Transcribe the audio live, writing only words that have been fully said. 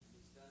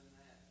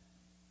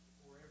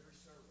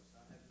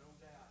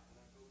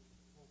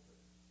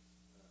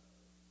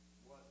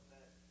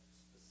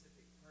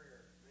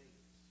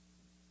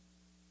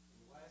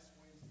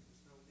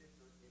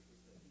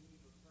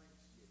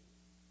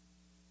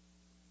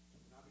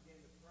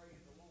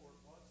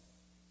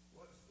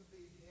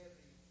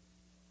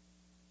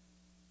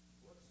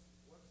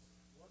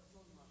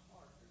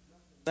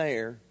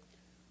there,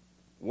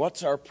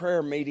 what's our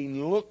prayer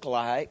meeting look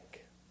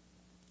like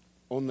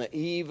on the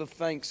eve of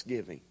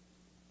Thanksgiving?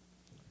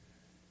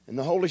 And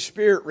the Holy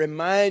Spirit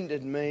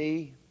reminded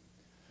me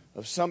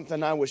of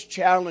something I was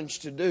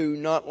challenged to do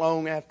not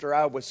long after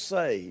I was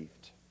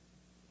saved.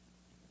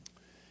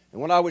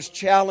 And what I was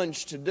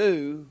challenged to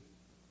do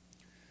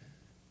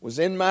was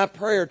in my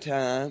prayer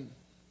time,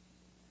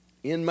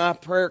 in my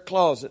prayer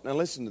closet. Now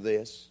listen to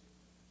this.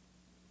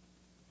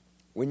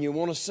 When you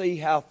want to see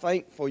how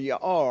thankful you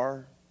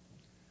are,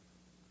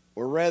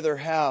 or rather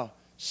how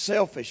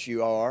selfish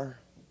you are,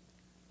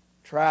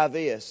 try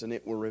this and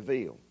it will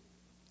reveal.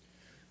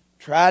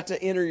 Try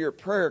to enter your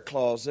prayer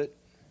closet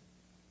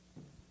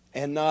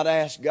and not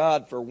ask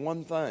God for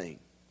one thing.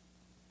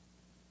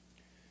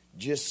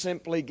 Just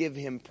simply give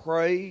Him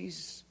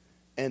praise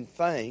and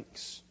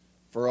thanks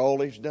for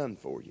all He's done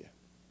for you.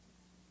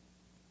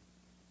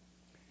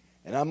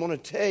 And I'm going to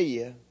tell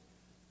you,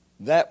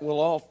 that will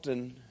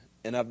often,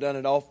 and I've done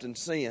it often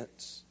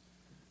since,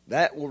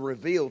 that will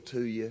reveal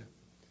to you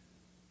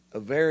a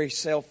very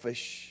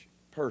selfish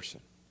person.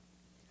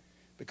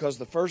 Because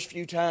the first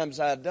few times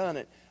I'd done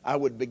it, I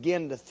would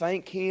begin to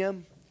thank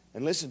Him,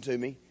 and listen to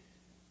me,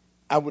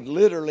 I would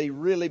literally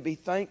really be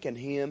thanking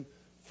Him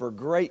for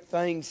great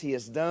things He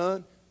has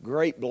done,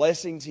 great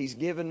blessings He's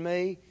given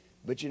me.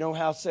 But you know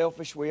how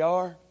selfish we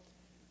are?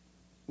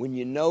 When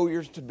you know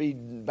you're to be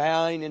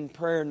bowing in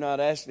prayer, not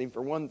asking Him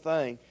for one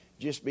thing,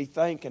 just be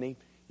thanking Him.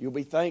 You'll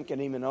be thanking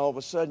Him, and all of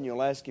a sudden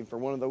you'll ask Him for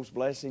one of those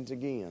blessings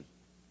again.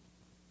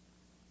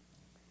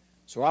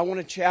 So I want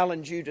to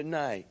challenge you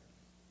tonight.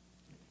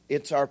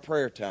 It's our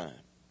prayer time.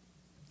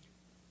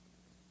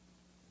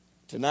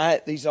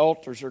 Tonight these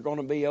altars are going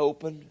to be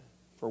open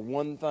for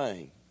one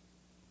thing,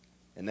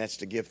 and that's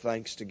to give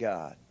thanks to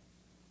God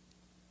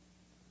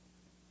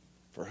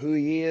for who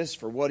He is,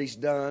 for what He's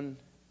done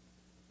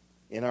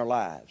in our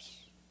lives.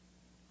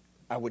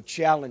 I would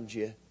challenge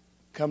you,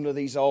 come to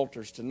these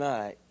altars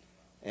tonight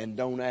and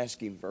don't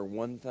ask Him for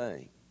one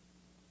thing.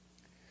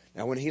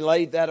 Now, when He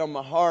laid that on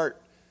my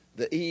heart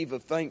the eve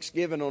of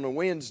Thanksgiving on a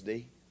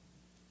Wednesday,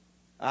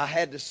 I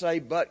had to say,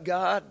 but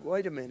God,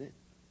 wait a minute.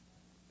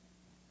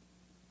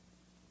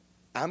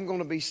 I'm going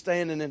to be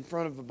standing in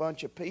front of a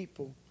bunch of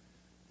people,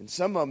 and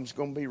some of them's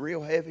going to be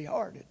real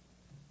heavy-hearted.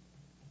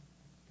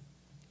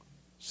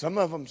 Some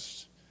of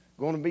them's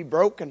going to be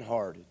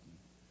broken-hearted.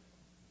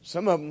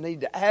 Some of them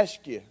need to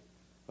ask you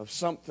of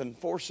something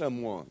for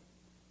someone.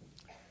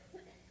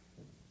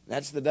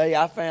 That's the day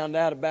I found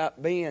out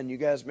about Ben. You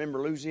guys remember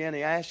Louisiana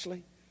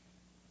Ashley?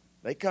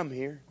 They come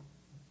here.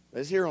 They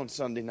was here on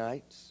Sunday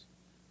nights.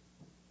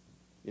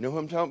 You know who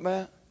I'm talking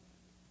about?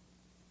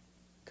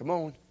 Come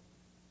on.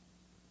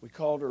 We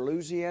called her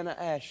Louisiana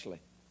Ashley.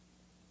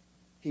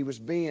 He was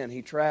Ben.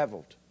 He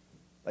traveled.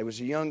 They was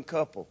a young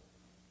couple.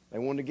 They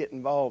wanted to get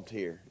involved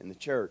here in the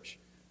church.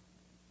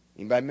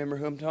 Anybody remember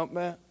who I'm talking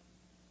about?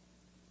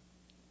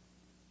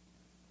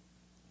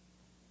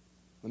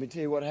 Let me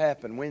tell you what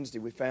happened. Wednesday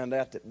we found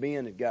out that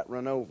Ben had got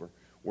run over.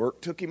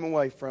 Work took him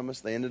away from us.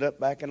 They ended up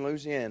back in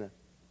Louisiana.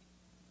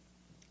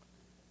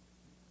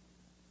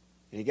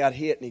 And he got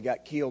hit and he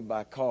got killed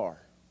by a car.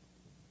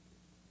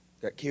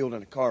 Got killed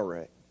in a car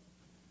wreck.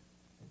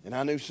 And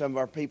I knew some of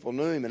our people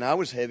knew him, and I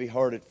was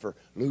heavy-hearted for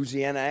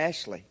Louisiana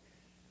Ashley.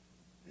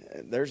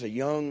 There's a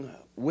young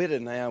widow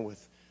now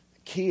with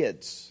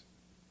kids.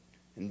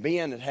 And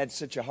Ben had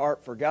such a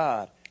heart for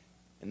God.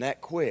 And that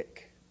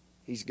quick,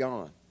 he's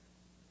gone.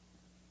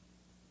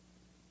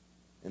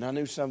 And I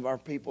knew some of our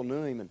people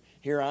knew him. And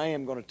here I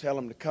am going to tell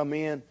them to come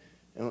in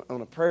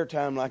on a prayer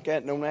time like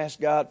that. Don't ask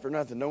God for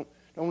nothing.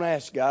 Don't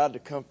ask God to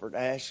comfort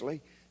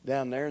Ashley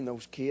down there and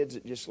those kids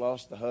that just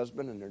lost the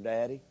husband and their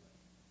daddy.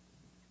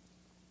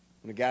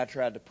 When a guy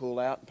tried to pull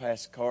out and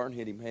pass the car and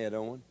hit him head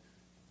on.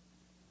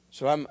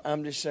 So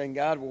I'm just saying,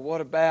 God, well,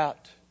 what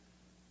about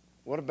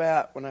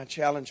when I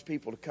challenge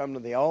people to come to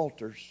the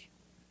altars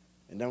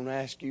and don't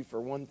ask you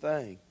for one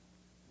thing,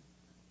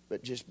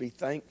 but just be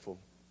thankful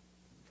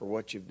for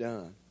what you've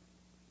done?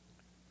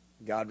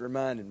 God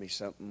reminded me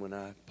something when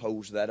I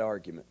posed that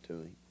argument to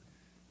Him.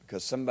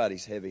 Because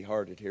somebody's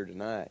heavy-hearted here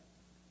tonight.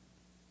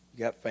 You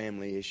got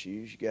family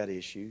issues. You got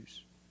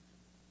issues.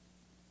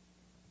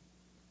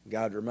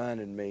 God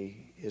reminded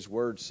me, His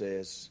Word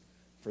says,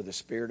 for the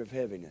spirit of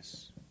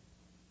heaviness,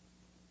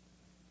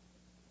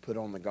 put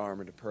on the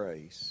garment of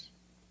praise.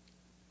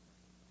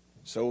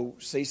 So,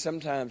 see,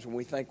 sometimes when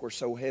we think we're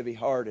so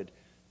heavy-hearted,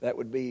 that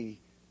would be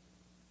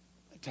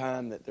a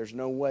time that there's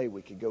no way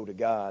we could go to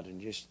God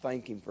and just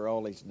thank Him for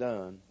all He's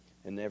done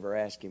and never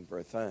ask Him for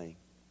a thing.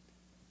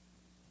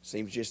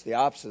 Seems just the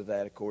opposite of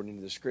that according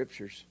to the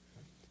Scriptures.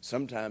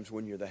 Sometimes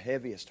when you're the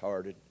heaviest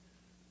hearted,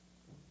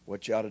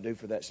 what you ought to do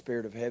for that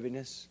spirit of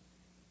heaviness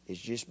is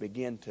just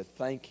begin to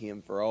thank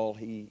Him for all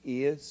He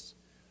is,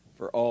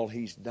 for all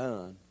He's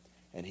done.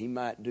 And He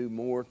might do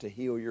more to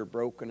heal your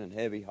broken and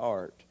heavy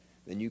heart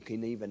than you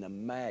can even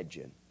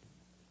imagine.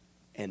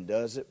 And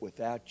does it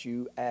without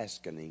you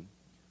asking Him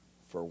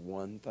for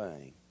one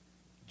thing.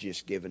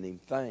 Just giving Him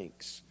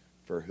thanks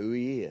for who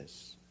He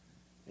is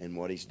and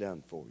what He's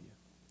done for you.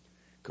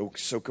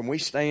 So can we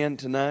stand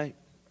tonight?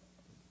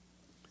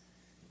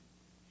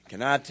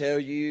 Can I tell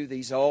you,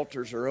 these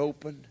altars are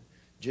open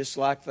just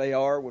like they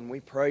are when we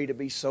pray to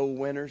be soul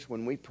winners,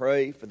 when we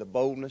pray for the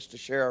boldness to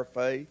share our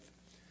faith,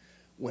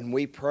 when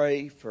we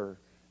pray for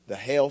the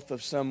health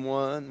of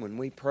someone, when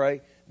we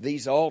pray.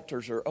 These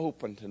altars are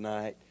open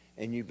tonight,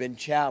 and you've been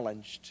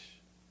challenged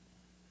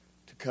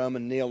to come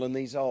and kneel in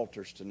these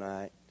altars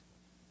tonight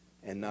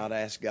and not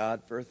ask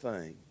God for a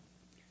thing.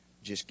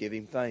 Just give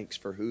Him thanks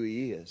for who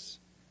He is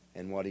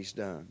and what He's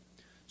done.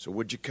 So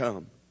would you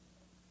come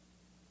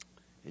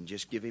and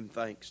just give Him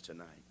thanks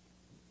tonight?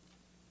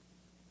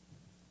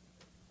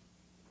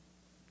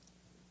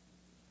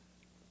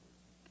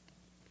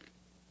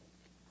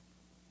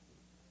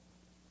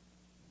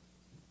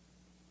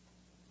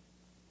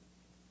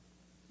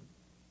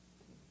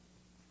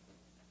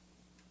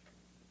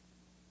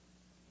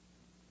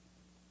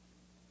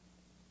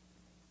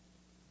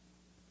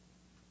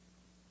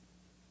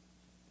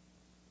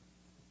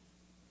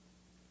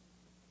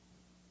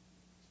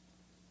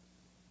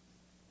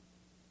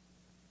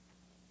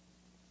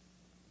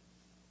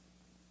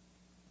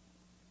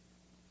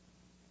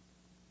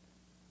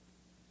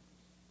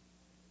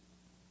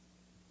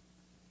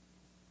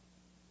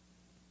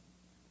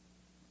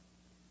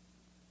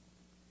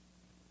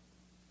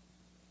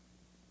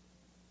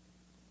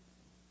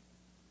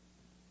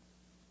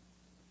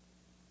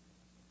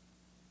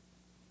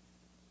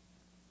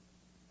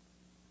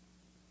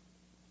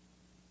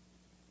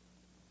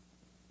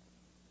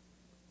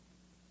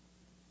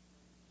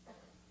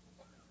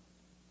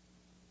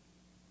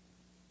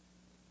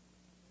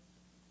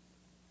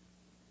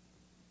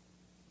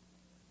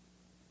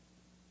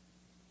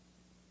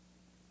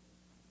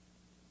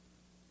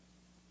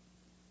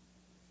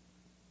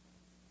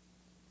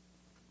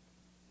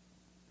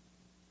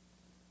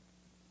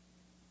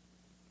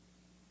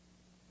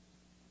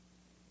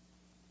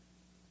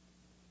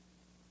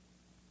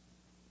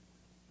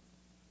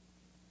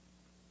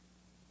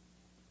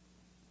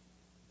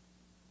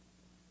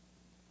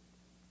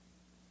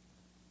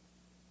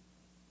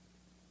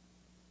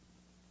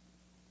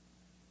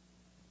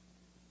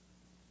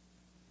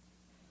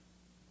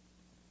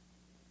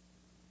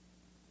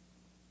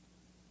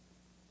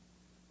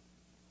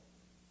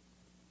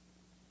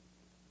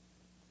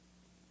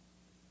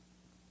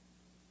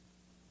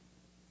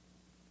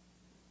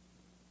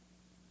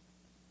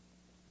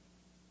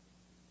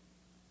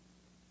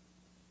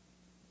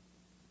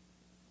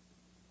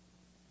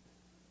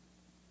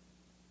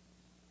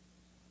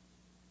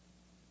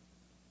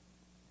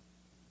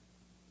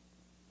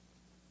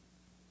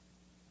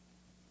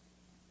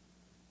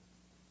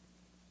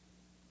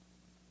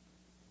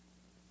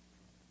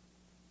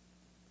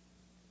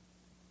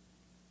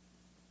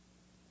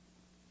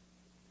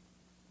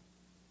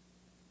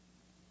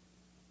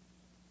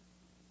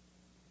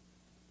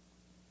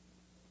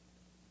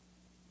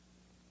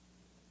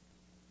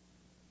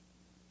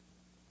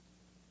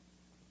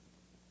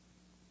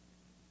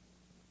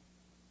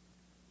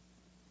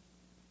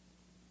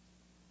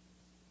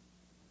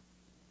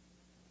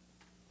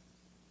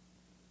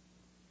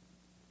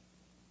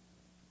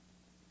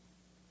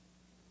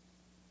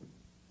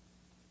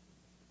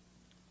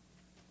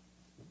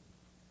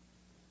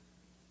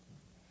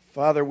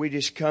 Father, we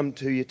just come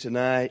to you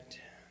tonight,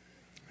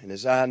 and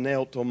as I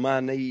knelt on my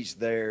knees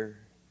there,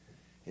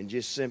 and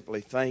just simply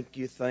thank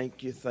you,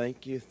 thank you,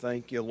 thank you,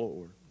 thank you,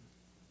 Lord.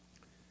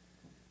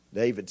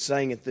 David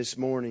sang it this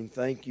morning,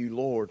 thank you,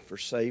 Lord, for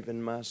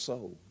saving my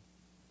soul.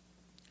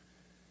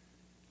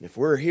 And if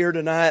we're here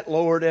tonight,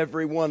 Lord,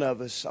 every one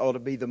of us ought to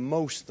be the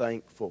most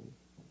thankful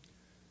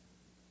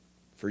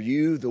for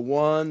you, the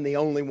one, the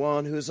only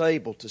one who is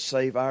able to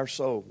save our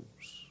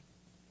souls.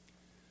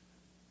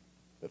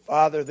 But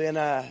Father, then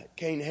I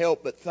can't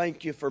help but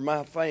thank you for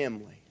my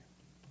family.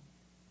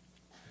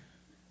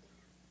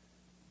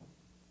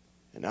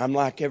 And I'm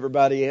like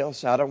everybody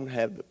else. I don't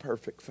have the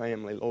perfect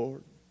family,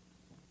 Lord.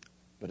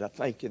 But I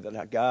thank you that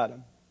I got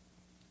them.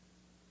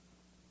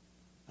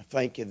 I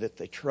thank you that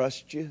they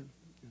trust you.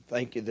 I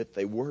thank you that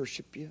they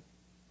worship you.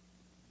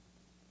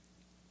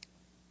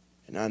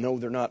 And I know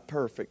they're not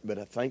perfect, but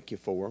I thank you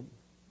for them.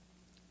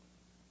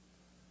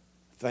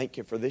 Thank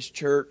you for this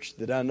church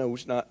that I know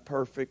is not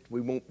perfect.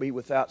 We won't be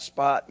without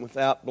spot and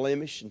without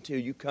blemish until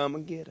you come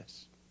and get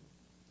us.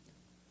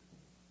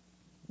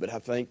 But I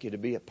thank you to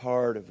be a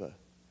part of a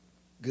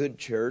good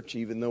church,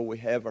 even though we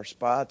have our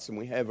spots and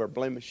we have our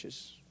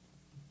blemishes.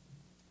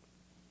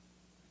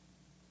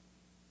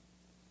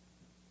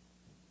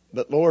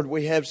 But Lord,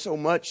 we have so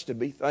much to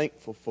be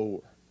thankful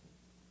for.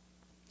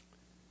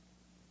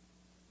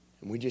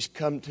 And we just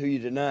come to you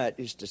tonight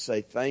just to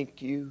say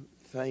thank you,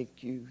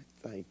 thank you,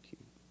 thank you.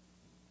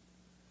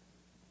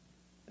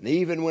 And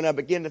even when I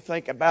begin to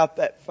think about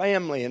that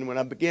family, and when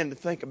I begin to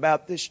think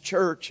about this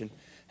church and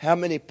how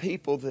many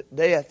people that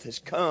death has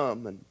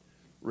come and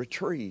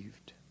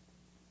retrieved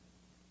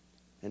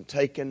and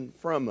taken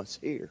from us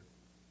here.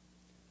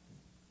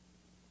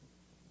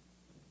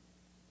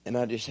 And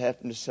I just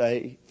happen to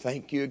say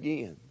thank you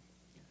again.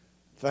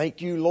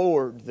 Thank you,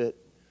 Lord, that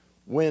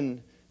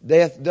when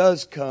death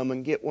does come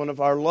and get one of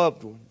our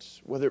loved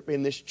ones, whether it be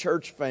in this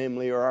church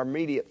family or our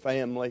immediate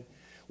family,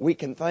 we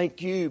can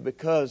thank you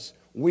because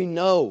we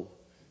know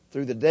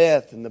through the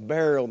death and the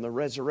burial and the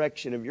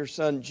resurrection of your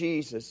Son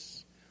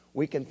Jesus,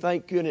 we can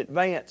thank you in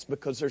advance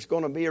because there's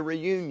going to be a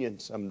reunion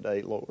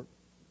someday, Lord.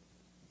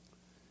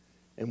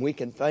 And we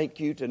can thank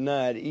you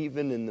tonight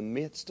even in the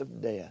midst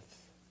of death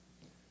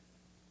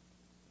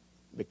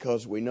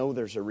because we know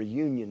there's a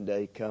reunion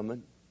day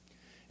coming.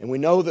 And we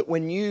know that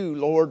when you,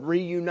 Lord,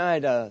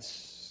 reunite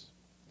us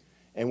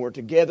and we're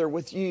together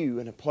with you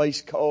in a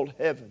place called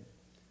heaven,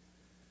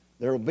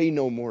 there will be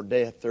no more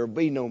death. There will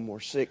be no more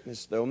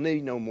sickness. There will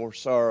be no more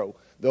sorrow.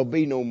 There will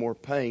be no more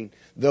pain.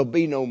 There will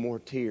be no more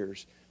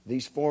tears.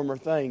 These former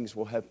things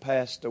will have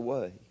passed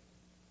away.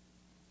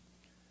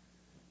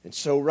 And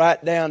so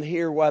right down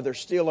here, while they're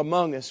still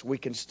among us, we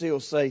can still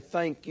say,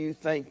 thank you,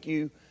 thank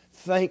you,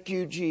 thank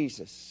you,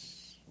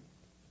 Jesus.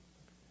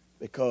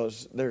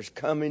 Because there's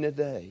coming a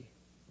day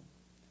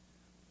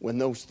when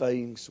those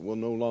things will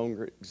no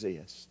longer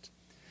exist.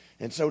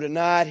 And so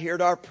tonight, here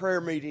at our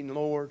prayer meeting,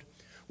 Lord,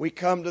 we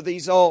come to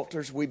these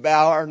altars, we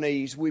bow our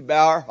knees, we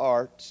bow our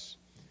hearts,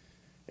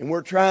 and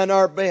we're trying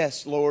our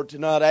best, Lord, to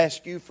not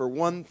ask you for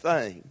one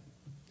thing,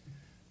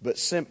 but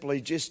simply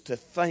just to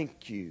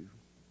thank you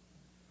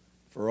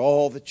for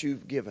all that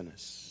you've given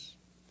us,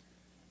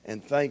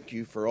 and thank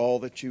you for all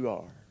that you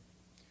are.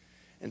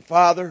 And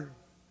Father,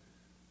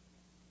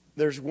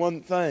 there's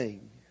one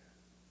thing.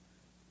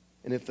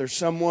 And if there's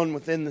someone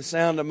within the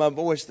sound of my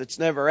voice that's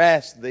never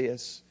asked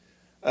this,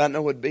 I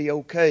know it'd be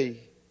okay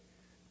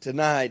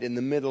tonight in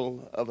the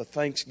middle of a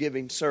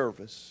Thanksgiving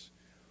service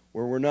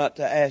where we're not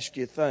to ask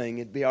you a thing.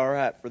 It'd be all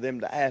right for them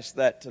to ask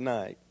that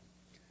tonight.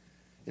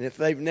 And if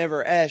they've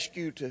never asked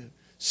you to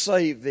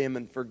save them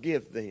and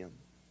forgive them,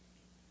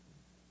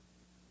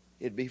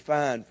 it'd be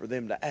fine for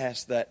them to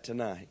ask that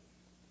tonight.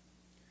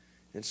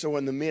 And so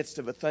in the midst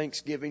of a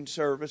Thanksgiving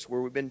service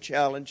where we've been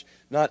challenged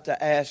not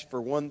to ask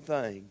for one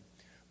thing,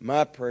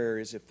 my prayer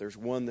is if there's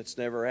one that's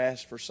never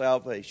asked for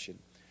salvation,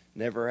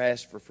 never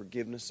asked for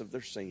forgiveness of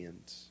their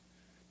sins,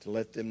 to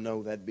let them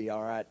know that'd be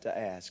all right to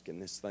ask in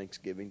this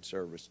Thanksgiving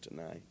service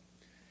tonight.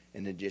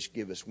 And then just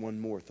give us one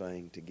more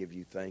thing to give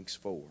you thanks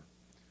for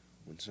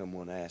when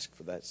someone asks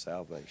for that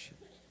salvation.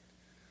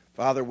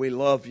 Father, we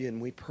love you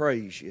and we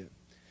praise you.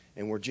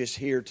 And we're just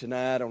here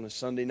tonight on a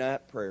Sunday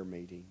night prayer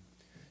meeting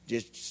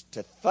just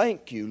to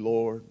thank you,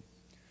 Lord,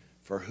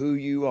 for who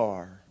you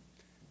are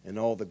and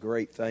all the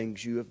great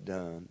things you have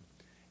done.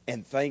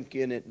 And thank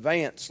you in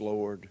advance,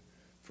 Lord,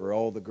 for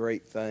all the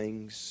great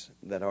things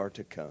that are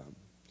to come.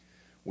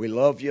 We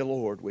love you,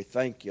 Lord. We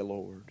thank you,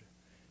 Lord.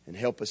 And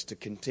help us to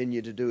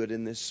continue to do it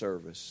in this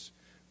service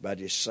by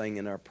just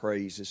singing our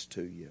praises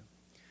to you.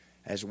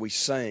 As we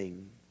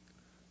sing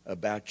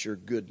about your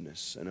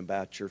goodness and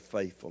about your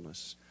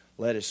faithfulness,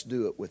 let us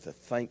do it with a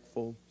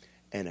thankful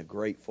and a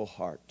grateful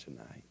heart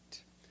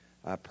tonight.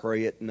 I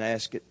pray it and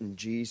ask it in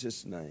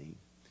Jesus' name.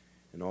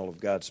 And all of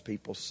God's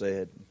people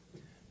said,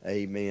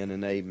 amen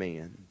and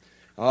amen.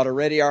 Ought to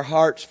ready our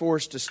hearts for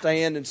us to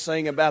stand and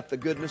sing about the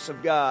goodness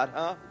of God,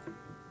 huh?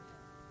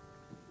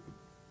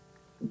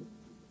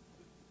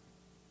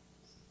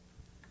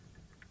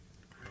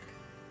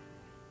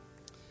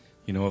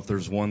 You know, if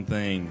there's one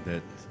thing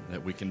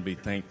that we can be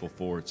thankful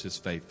for, it's His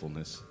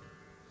faithfulness.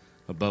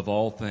 Above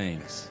all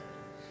things,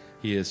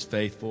 He is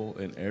faithful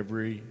in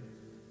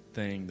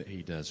everything that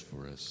He does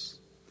for us.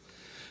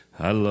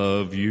 I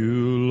love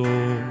you,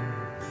 Lord,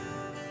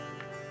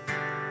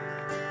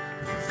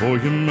 for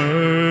your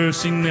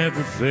mercy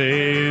never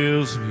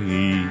fails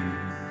me.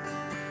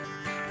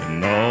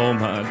 In all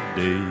my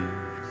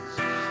days,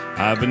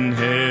 I've been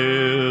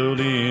held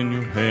in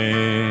your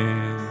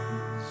hands.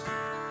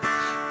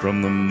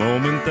 From the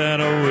moment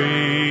that I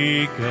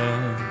wake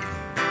up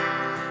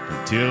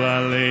until I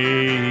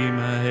lay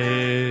my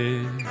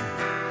head,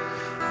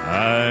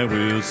 I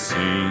will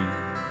sing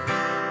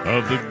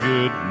of the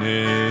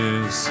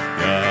goodness of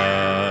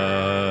God.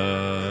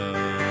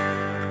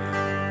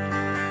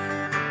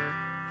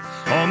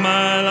 All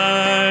my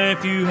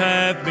life you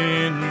have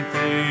been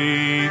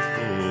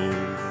faithful.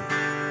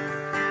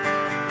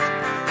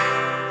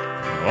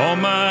 All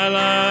my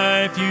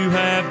life you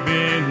have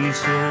been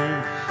so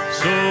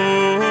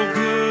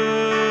good.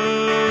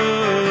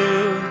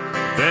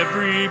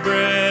 Every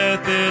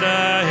breath that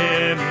I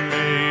am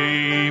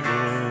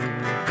able,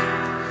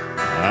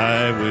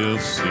 I will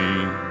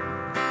sing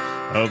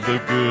of the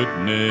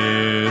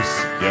goodness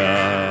of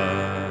God.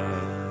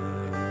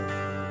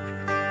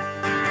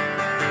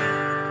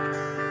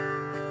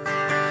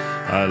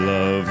 I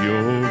love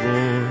your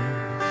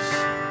voice.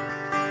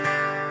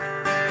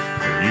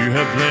 You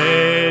have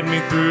led me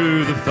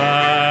through the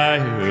fire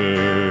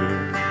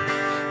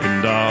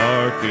in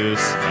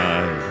darkest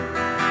night.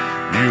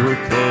 You were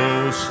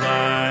close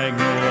like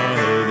no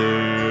other.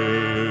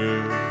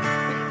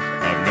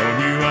 I've known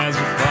you as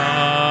a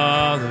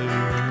father.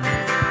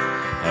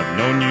 I've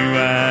known you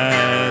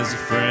as a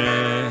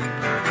friend.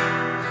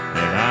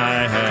 And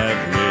I have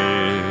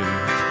lived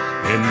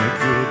in the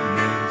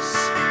goodness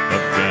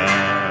of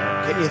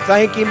God. Can you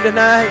thank Him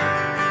tonight?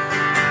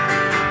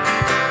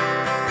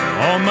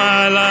 All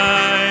my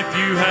life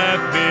you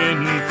have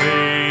been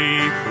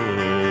faithful.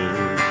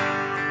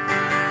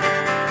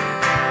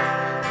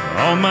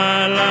 All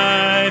my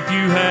life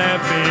you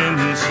have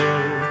been so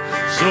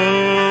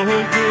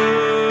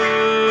good.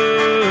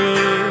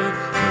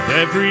 With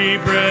every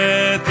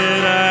breath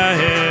that I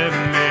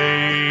am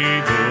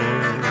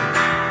able,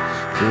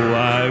 oh,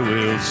 I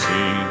will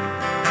sing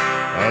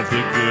of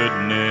the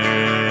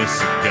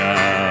goodness of God.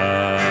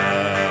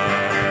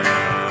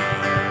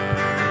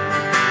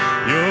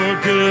 Your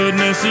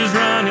goodness is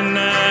running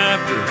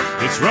after,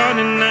 it's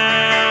running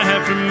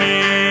after me.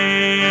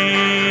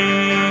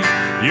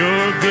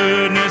 Your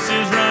goodness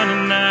is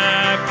running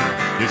after,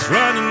 it's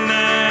running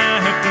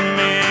after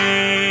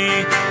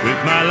me.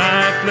 With my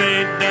life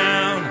laid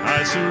down,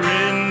 I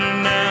surrender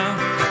now,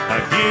 I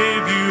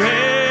give you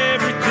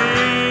everything.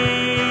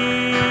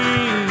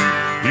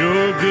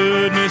 Your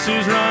goodness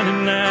is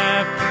running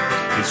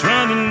after, it's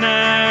running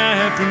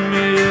after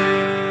me.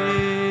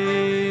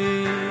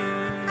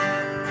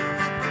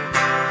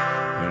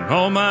 And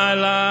all my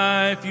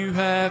life you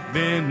have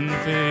been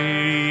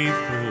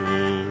faithful.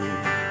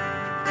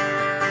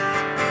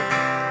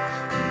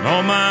 And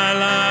all my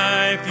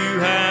life you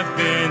have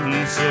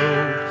been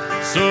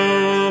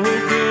so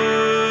good.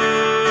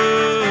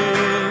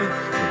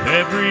 With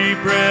every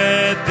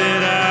breath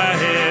that I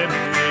am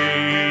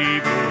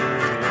able,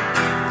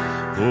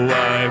 oh,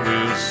 I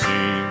will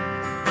sing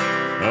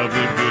of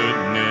the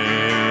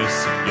goodness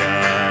of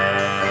God.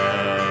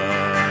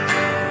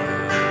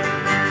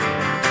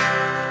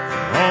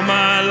 All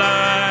my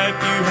life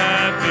you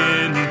have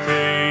been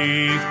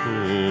faithful.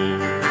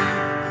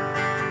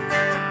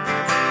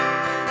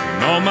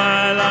 And all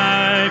my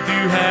life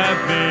you have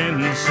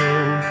been so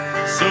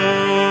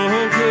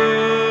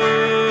good.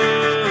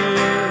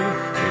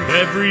 With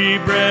every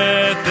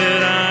breath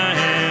that I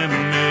am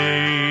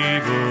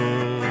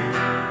able,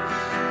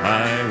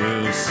 I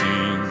will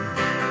sing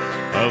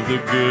of the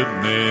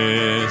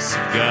goodness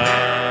of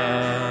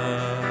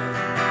God.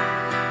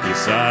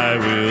 Yes, I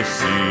will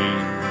sing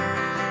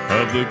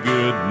of the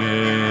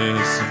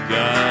goodness of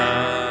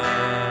God.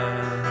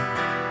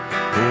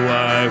 Oh,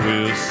 I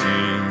will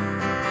sing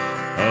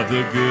of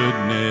the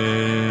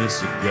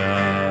goodness of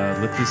God.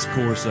 Lift this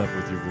chorus up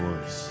with your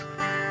voice.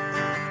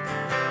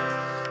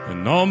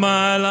 And all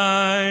my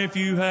life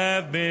you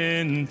have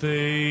been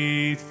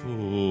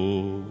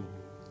faithful.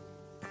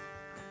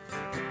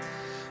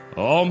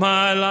 All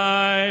my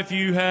life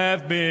you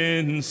have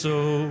been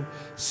so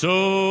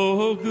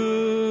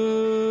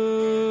good.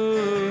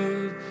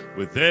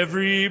 With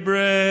every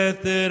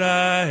breath that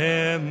I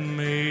am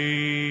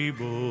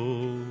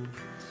able,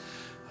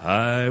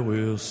 I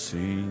will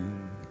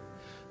sing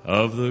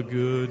of the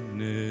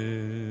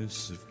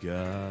goodness of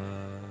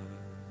God.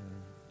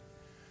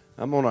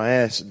 I'm going to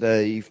ask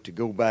Dave to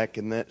go back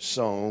in that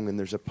song, and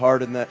there's a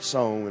part in that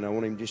song, and I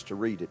want him just to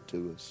read it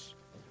to us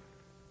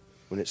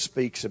when it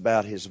speaks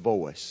about his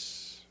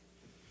voice.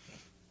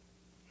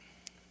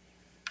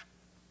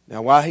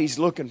 Now, while he's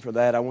looking for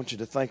that, I want you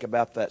to think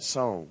about that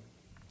song.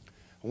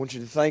 I want you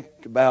to think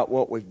about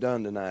what we've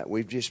done tonight.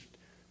 We've just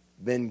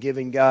been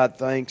giving God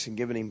thanks and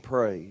giving Him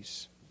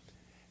praise.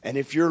 And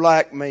if you're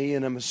like me,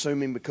 and I'm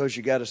assuming because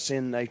you got a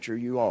sin nature,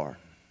 you are.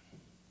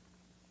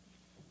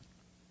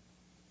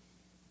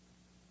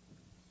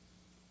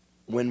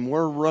 When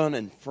we're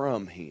running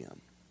from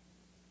Him,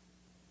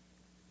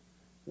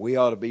 we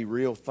ought to be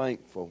real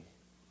thankful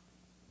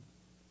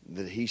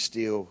that He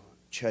still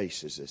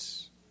chases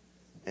us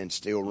and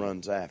still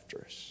runs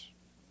after us.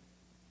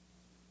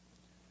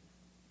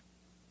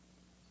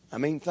 I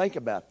mean, think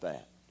about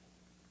that.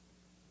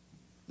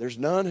 There's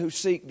none who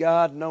seek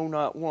God, no,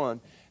 not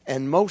one.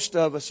 And most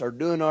of us are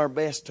doing our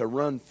best to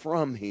run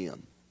from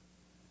Him.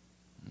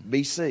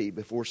 BC,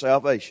 before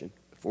salvation,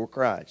 before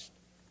Christ.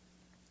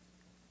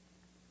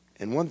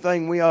 And one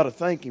thing we ought to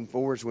thank Him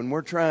for is when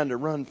we're trying to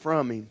run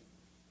from Him,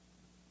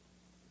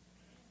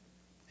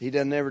 He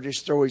doesn't ever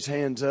just throw His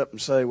hands up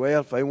and say,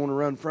 well, if they want to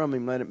run from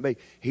Him, let it be.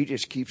 He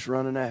just keeps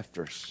running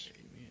after us.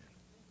 Amen.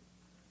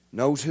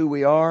 Knows who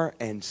we are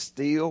and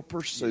still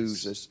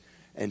pursues us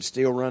and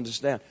still runs us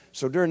down.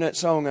 So during that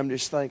song, I'm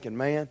just thinking,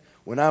 man,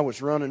 when I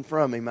was running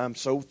from Him, I'm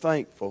so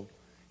thankful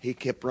He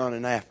kept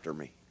running after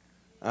me.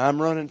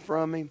 I'm running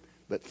from Him,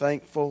 but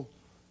thankful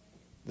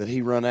that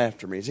He run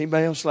after me. Is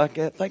anybody else like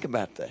that? Think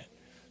about that.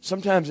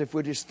 Sometimes if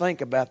we just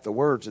think about the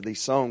words of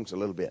these songs a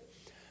little bit.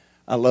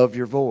 I love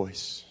your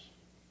voice.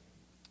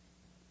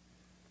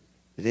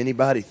 Did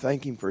anybody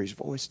thank Him for His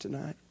voice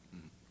tonight?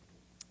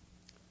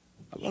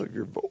 I love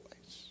your voice.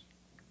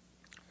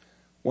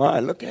 Why?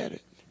 Look at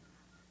it.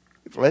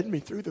 You've led me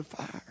through the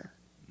fire.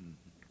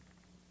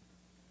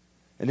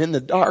 And in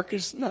the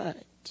darkest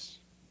nights,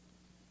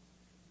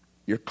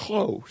 you're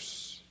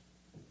close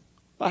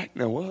like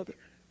no other.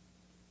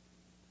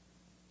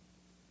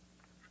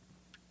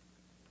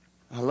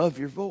 I love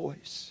your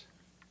voice.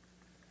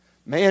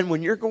 Man,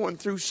 when you're going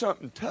through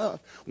something tough,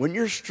 when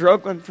you're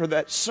struggling for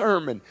that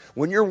sermon,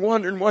 when you're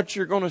wondering what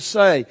you're going to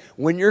say,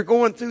 when you're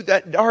going through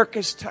that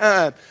darkest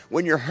time,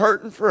 when you're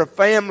hurting for a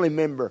family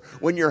member,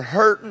 when you're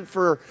hurting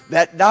for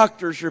that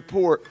doctor's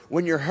report,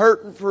 when you're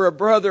hurting for a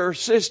brother or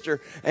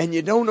sister, and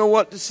you don't know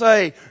what to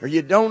say, or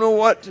you don't know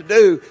what to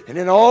do, and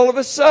then all of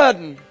a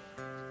sudden,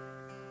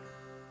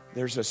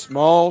 there's a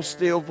small,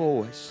 still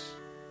voice.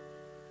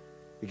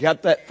 You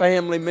got that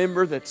family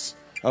member that's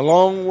a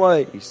long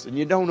ways, and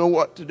you don't know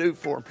what to do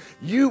for them.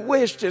 You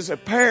wished as a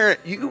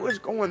parent you was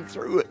going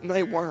through it, and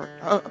they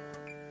weren't, huh?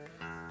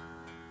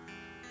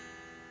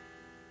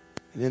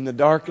 And in the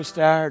darkest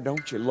hour,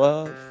 don't you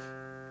love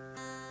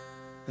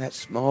that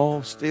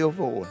small, still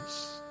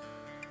voice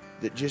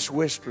that just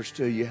whispers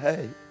to you,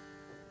 hey,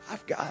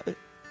 I've got it.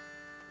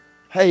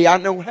 Hey, I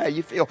know how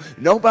you feel.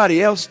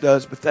 Nobody else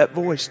does, but that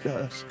voice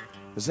does.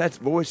 Because that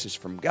voice is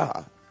from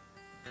God.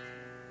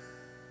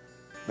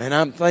 Man,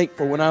 I'm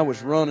thankful when I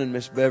was running,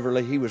 Miss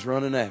Beverly, He was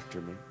running after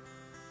me.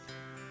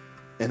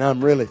 And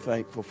I'm really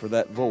thankful for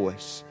that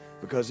voice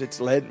because it's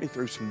led me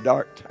through some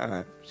dark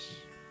times.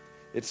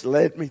 It's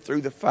led me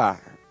through the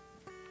fire.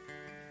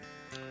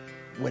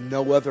 When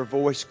no other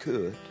voice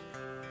could,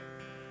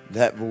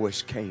 that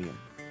voice can.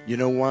 You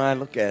know why?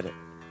 Look at it.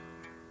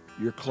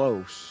 You're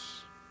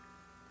close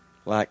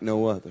like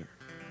no other.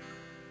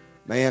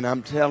 Man,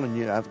 I'm telling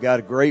you, I've got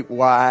a great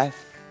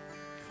wife.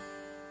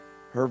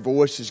 Her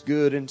voice is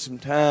good in some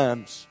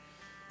times,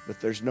 but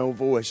there's no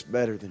voice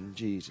better than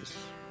Jesus.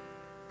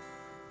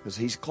 Because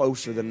He's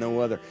closer than no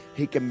other.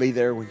 He can be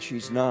there when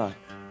she's not.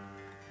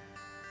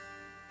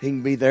 He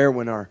can be there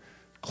when our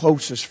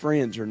closest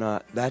friends are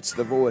not. That's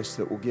the voice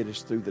that will get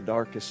us through the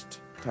darkest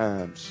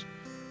times,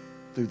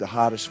 through the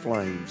hottest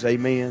flames.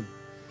 Amen.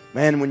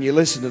 Man, when you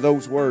listen to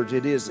those words,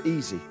 it is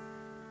easy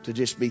to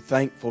just be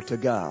thankful to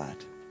God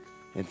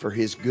and for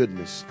His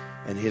goodness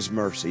and His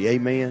mercy.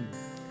 Amen.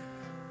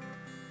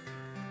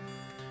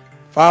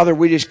 Father,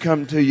 we just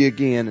come to you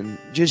again and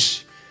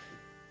just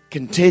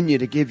continue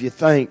to give you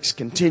thanks,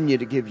 continue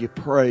to give you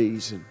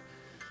praise. And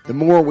the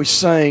more we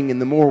sing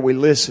and the more we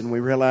listen, we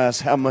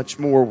realize how much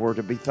more we're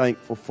to be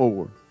thankful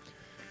for.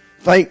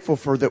 Thankful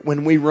for that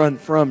when we run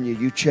from you,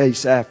 you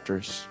chase after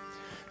us.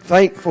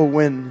 Thankful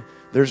when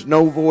there's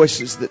no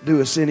voices that do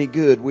us any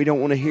good. We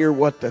don't want to hear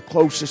what the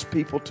closest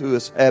people to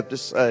us have to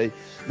say.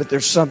 But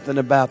there's something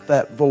about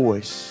that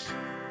voice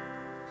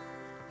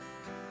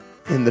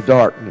in the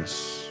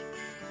darkness.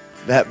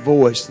 That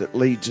voice that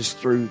leads us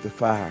through the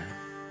fire.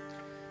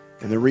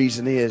 And the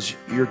reason is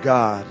you're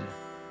God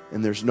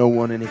and there's no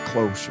one any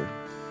closer.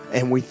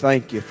 And we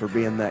thank you for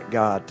being that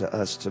God to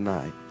us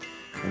tonight.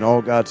 And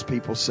all God's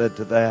people said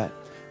to that,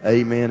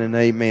 amen and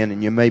amen.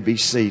 And you may be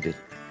seated.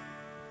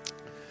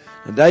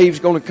 Now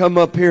Dave's going to come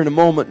up here in a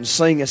moment and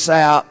sing us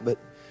out. But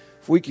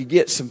if we could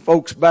get some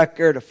folks back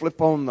there to flip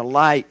on the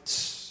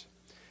lights,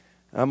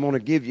 I'm going to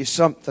give you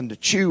something to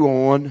chew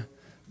on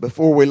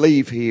before we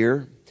leave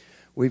here.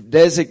 We've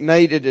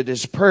designated it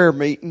as prayer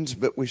meetings,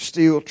 but we've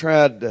still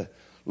tried to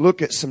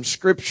look at some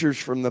scriptures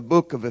from the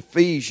book of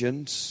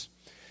Ephesians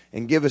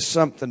and give us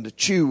something to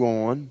chew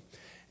on.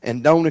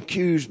 And don't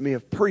accuse me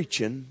of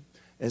preaching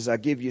as I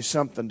give you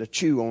something to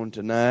chew on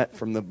tonight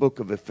from the book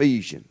of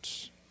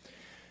Ephesians.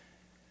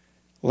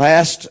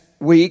 Last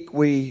week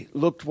we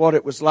looked what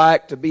it was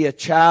like to be a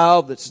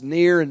child that's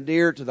near and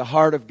dear to the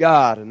heart of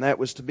God, and that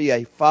was to be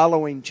a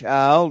following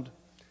child.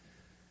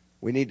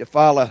 We need to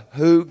follow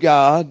who?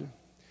 God.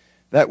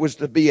 That was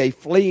to be a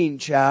fleeing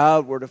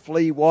child. We're to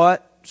flee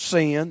what?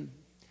 Sin.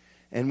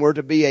 And we're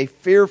to be a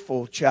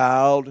fearful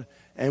child.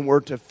 And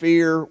we're to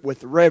fear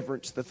with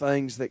reverence the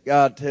things that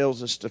God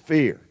tells us to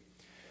fear.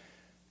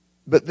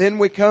 But then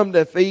we come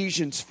to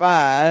Ephesians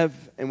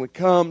 5. And we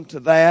come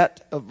to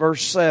that of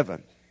verse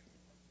 7.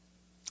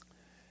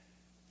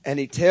 And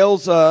he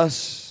tells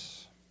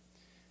us,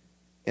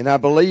 and I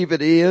believe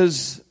it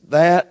is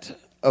that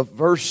of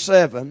verse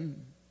 7.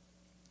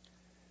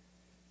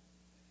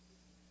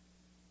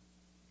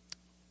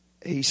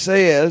 He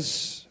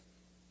says,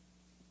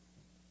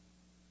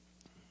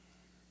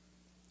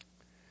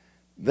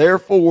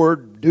 therefore,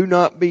 do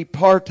not be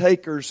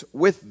partakers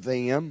with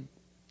them.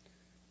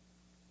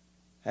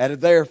 Had a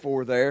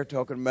therefore there,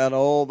 talking about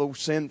all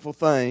those sinful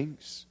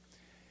things.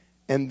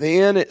 And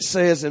then it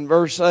says in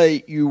verse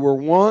 8, you were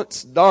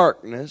once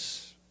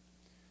darkness,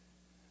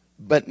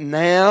 but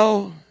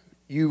now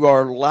you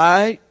are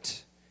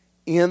light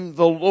in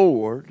the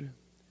Lord.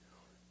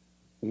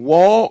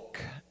 Walk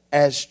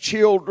as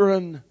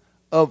children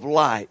of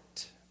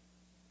light.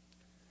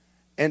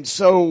 And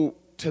so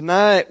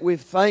tonight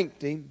we've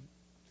thanked Him,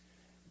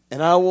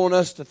 and I want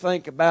us to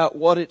think about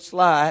what it's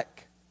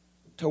like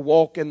to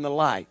walk in the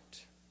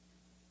light.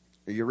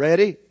 Are you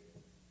ready?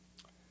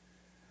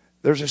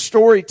 There's a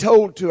story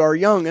told to our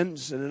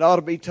young'uns, and it ought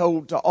to be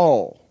told to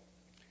all.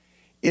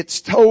 It's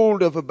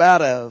told of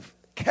about a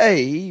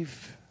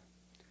cave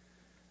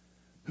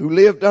who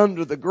lived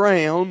under the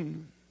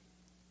ground.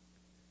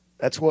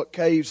 That's what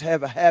caves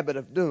have a habit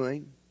of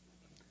doing.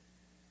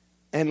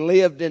 And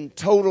lived in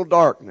total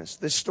darkness.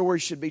 This story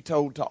should be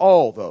told to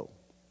all, though.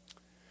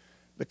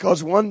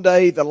 Because one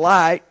day the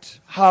light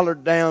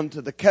hollered down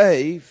to the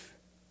cave,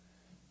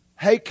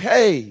 "Hey,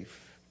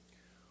 cave,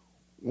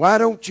 why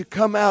don't you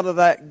come out of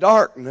that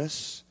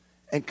darkness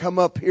and come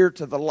up here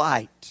to the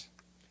light?"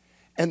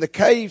 And the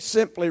cave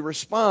simply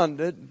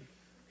responded,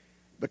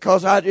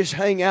 "Because I just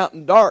hang out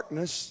in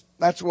darkness,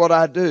 that's what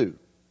I do."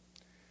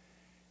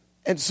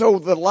 And so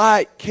the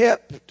light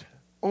kept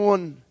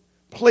on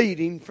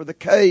pleading for the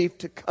cave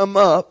to come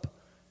up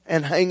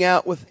and hang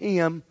out with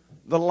him,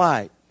 the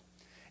light.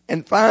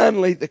 And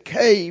finally the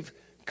cave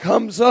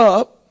comes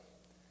up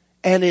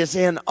and is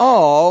in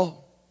awe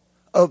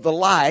of the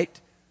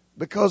light,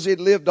 because he'd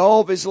lived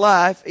all of his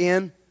life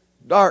in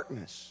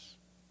darkness.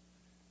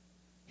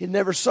 He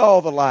never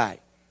saw the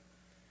light.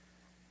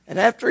 And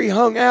after he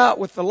hung out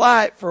with the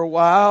light for a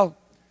while,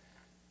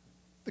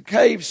 the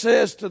cave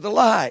says to the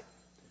light,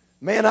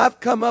 "Man, I've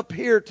come up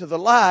here to the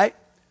light.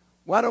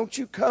 Why don't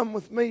you come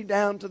with me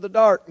down to the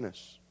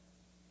darkness?"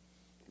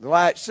 The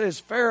light says,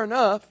 "Fair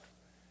enough."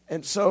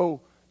 And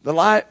so the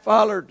light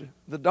followed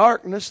the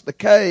darkness, the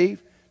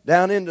cave,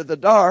 down into the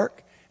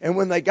dark. And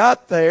when they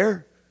got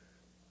there,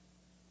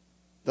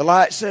 the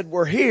light said,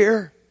 "We're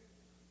here.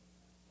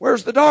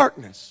 Where's the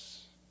darkness?"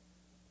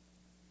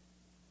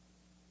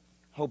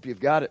 Hope you've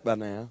got it by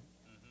now.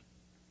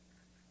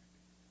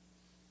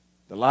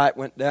 The light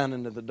went down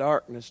into the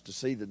darkness to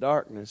see the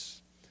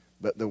darkness.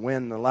 But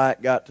when the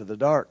light got to the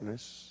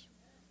darkness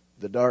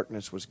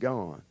was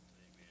gone.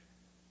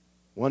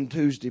 One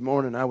Tuesday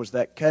morning, I was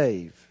that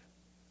cave.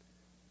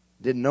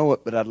 Didn't know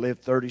it, but I'd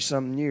lived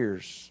 30-something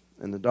years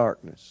in the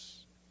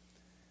darkness.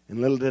 And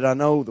little did I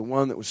know, the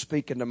one that was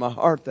speaking to my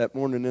heart that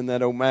morning in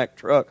that old Mack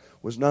truck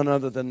was none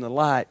other than the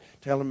light,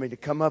 telling me to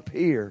come up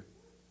here.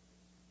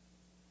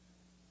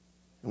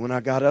 And when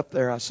I got up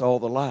there, I saw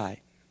the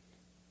light.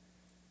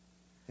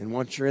 And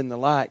once you're in the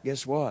light,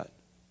 guess what?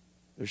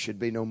 There should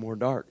be no more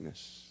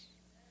darkness.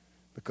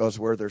 Because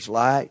where there's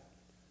light,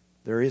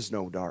 there is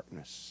no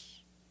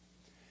darkness.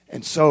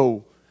 And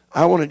so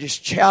I want to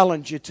just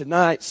challenge you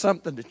tonight,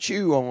 something to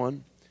chew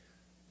on.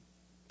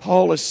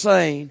 Paul is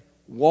saying,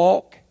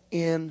 walk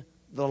in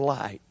the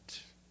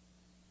light.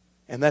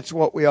 And that's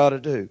what we ought to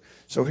do.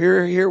 So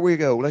here we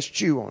go. Let's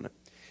chew on it.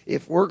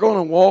 If we're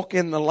going to walk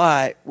in the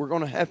light, we're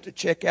going to have to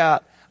check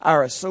out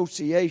our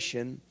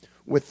association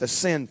with the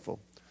sinful.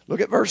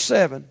 Look at verse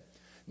 7.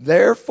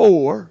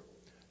 Therefore,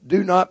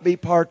 do not be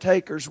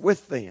partakers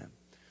with them.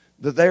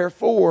 The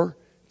therefore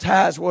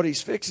ties what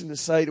he's fixing to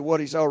say to what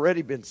he's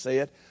already been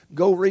said.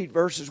 Go read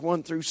verses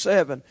 1 through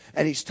 7,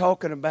 and he's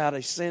talking about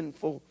a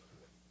sinful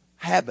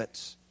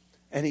habits.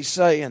 And he's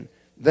saying,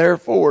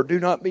 therefore, do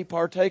not be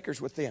partakers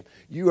with them.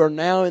 You are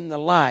now in the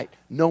light,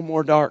 no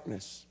more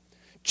darkness.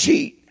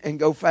 Cheat and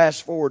go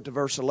fast forward to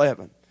verse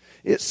 11.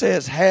 It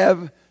says,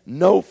 have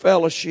no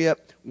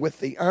fellowship with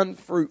the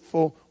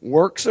unfruitful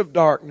works of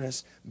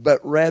darkness, but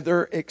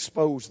rather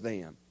expose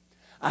them.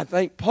 I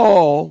think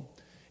Paul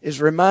is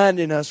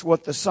reminding us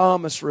what the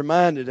psalmist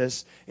reminded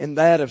us in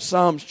that of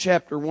Psalms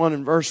chapter 1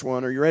 and verse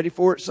 1. Are you ready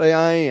for it? Say,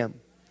 I am.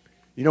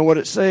 You know what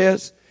it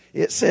says?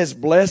 It says,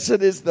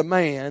 blessed is the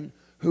man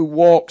who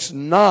walks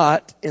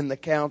not in the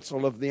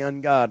counsel of the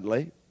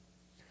ungodly,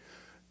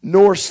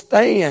 nor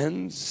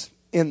stands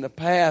in the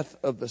path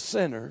of the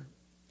sinner,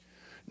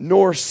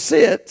 nor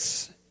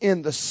sits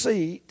in the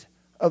seat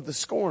of the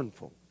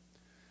scornful.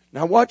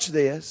 Now watch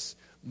this.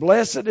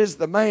 Blessed is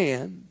the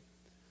man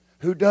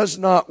who does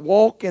not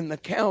walk in the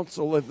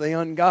counsel of the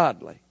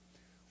ungodly.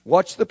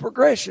 Watch the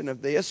progression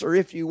of this, or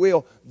if you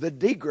will, the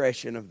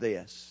digression of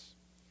this.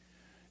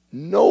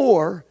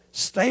 Nor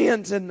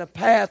stands in the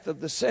path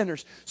of the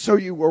sinners. So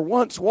you were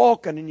once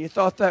walking and you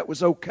thought that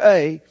was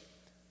okay,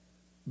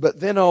 but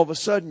then all of a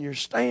sudden you're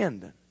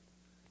standing.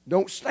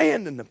 Don't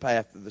stand in the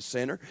path of the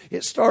sinner.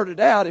 It started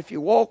out, if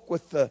you walk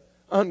with the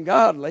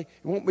ungodly,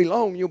 it won't be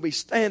long, you'll be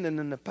standing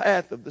in the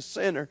path of the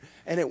sinner.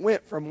 And it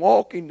went from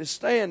walking to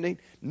standing,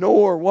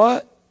 nor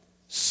what?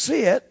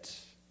 Sit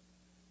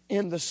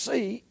in the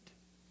seat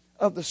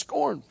of the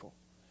scornful.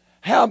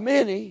 How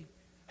many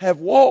have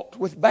walked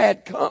with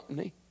bad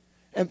company,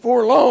 and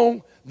for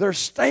long they're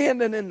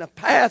standing in the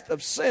path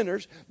of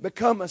sinners,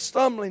 become a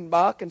stumbling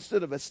block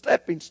instead of a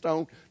stepping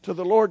stone to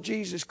the Lord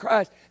Jesus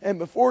Christ. And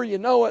before you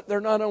know it,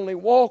 they're not only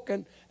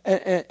walking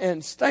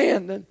and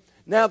standing,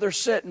 now they're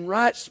sitting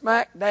right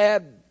smack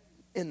dab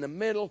in the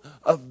middle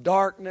of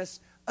darkness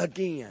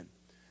again.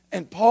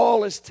 And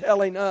Paul is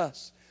telling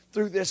us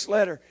through this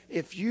letter,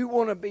 if you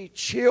want to be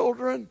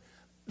children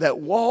that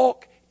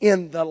walk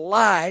in the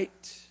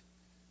light,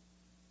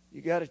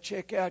 you got to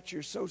check out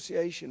your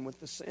association with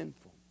the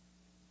sinful.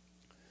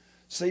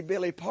 See,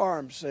 Billy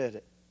Parham said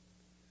it.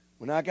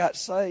 When I got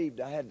saved,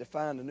 I had to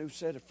find a new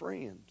set of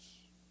friends.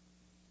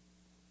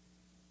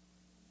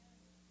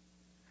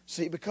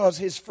 See, because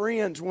his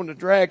friends wanted to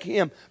drag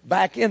him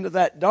back into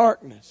that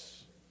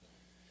darkness.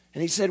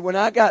 And he said, when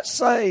I got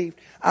saved,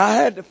 I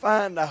had to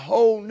find a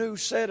whole new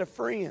set of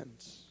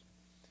friends.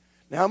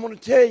 Now, I'm going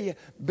to tell you,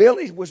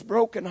 Billy was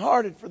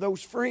brokenhearted for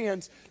those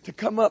friends to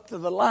come up to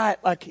the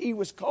light like he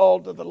was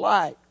called to the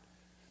light.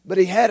 But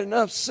he had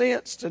enough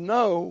sense to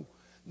know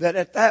that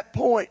at that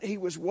point he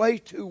was way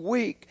too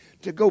weak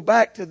to go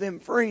back to them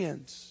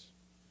friends.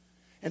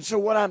 And so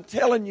what I'm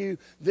telling you,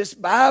 this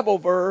Bible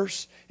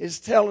verse is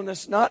telling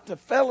us not to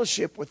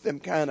fellowship with them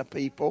kind of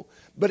people,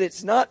 but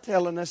it's not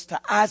telling us to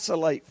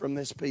isolate from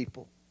this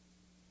people.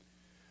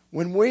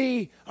 When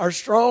we are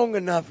strong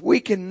enough, we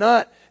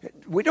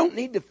don't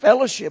need to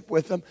fellowship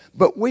with them,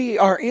 but we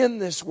are in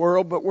this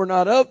world, but we're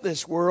not of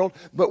this world,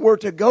 but we're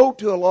to go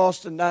to a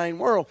lost and dying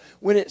world.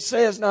 When it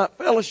says not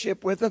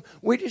fellowship with them,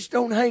 we just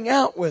don't hang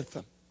out with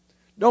them.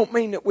 Don't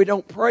mean that we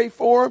don't pray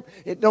for them.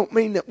 It don't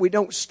mean that we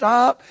don't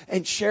stop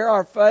and share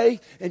our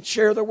faith and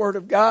share the Word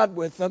of God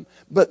with them.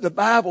 But the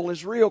Bible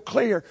is real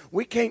clear.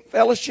 We can't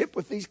fellowship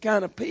with these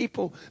kind of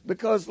people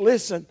because,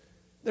 listen,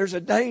 there's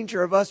a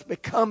danger of us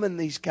becoming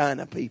these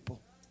kind of people.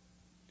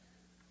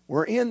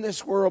 We're in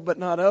this world but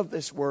not of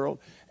this world.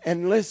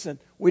 And listen,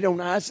 we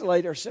don't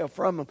isolate ourselves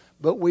from them,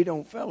 but we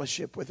don't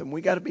fellowship with them.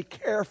 We got to be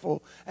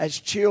careful as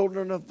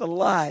children of the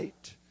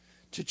light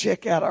to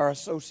check out our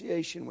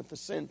association with the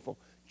sinful.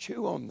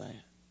 Chew on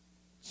that.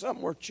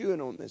 Something we're chewing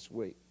on this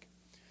week.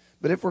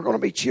 But if we're going to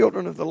be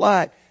children of the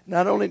light,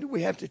 not only do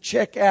we have to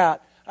check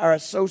out our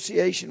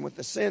association with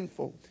the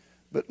sinful,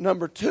 but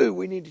number two,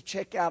 we need to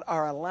check out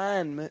our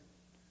alignment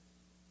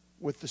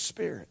with the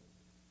Spirit.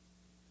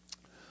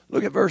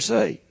 Look at verse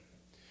 8.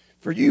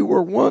 For you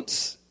were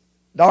once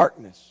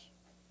darkness.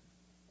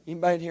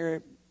 Anybody in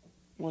here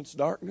once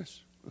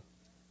darkness?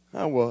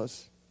 I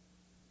was.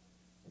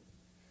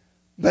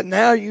 But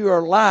now you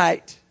are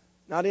light,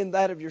 not in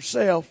that of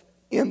yourself,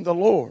 in the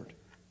Lord.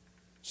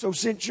 So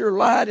since you're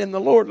light in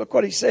the Lord, look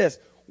what he says.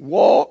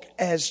 Walk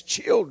as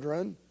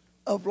children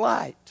of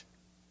light.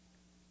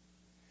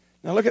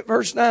 Now look at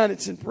verse 9.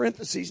 It's in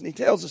parentheses and he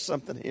tells us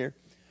something here.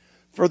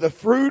 For the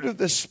fruit of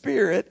the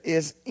Spirit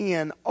is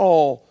in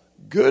all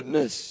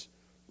goodness,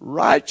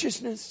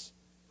 righteousness,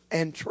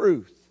 and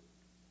truth.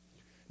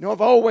 You know,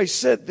 I've always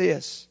said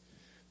this.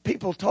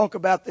 People talk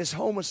about this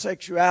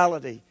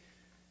homosexuality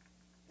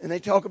and they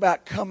talk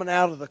about coming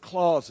out of the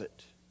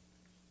closet.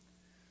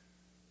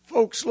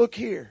 Folks, look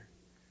here.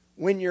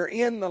 When you're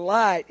in the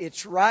light,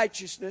 it's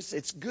righteousness,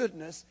 it's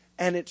goodness,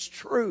 and it's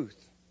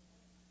truth.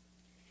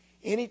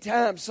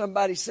 Anytime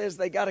somebody says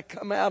they got to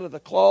come out of the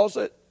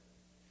closet,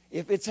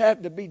 if it's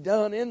having to be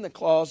done in the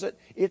closet,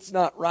 it's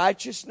not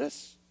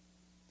righteousness,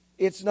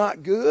 it's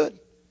not good,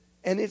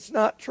 and it's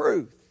not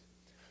truth.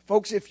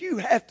 Folks, if you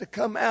have to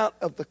come out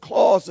of the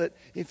closet,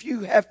 if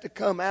you have to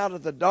come out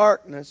of the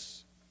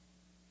darkness,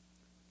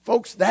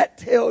 folks, that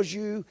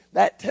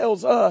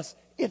tells us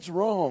it's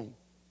wrong.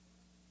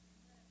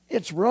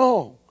 It's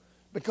wrong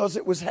because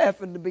it was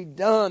having to be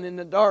done in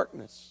the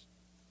darkness.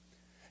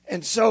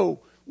 And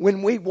so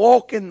when we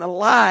walk in the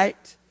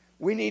light,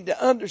 we need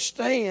to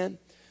understand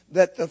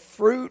that the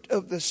fruit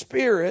of the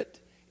Spirit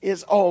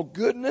is all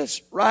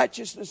goodness,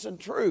 righteousness, and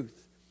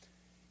truth.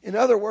 In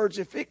other words,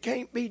 if it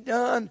can't be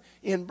done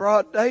in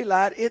broad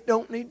daylight, it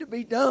don't need to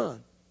be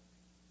done.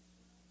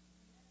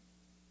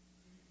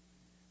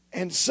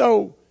 And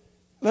so,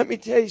 let me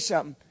tell you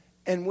something.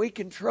 And we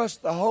can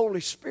trust the Holy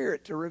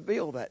Spirit to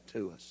reveal that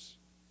to us.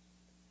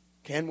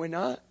 Can we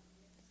not?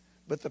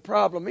 But the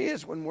problem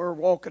is when we're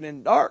walking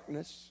in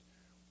darkness,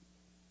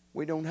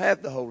 we don't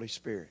have the Holy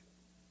Spirit.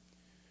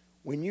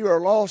 When you are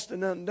lost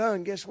and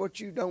undone, guess what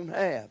you don't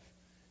have?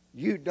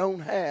 You don't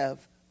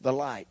have the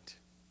light.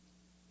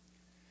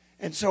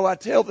 And so I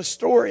tell the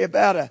story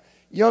about a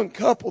young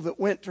couple that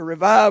went to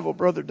revival,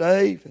 Brother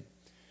Dave, and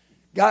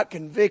got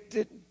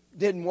convicted,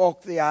 didn't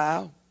walk the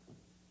aisle.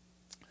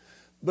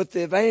 But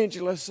the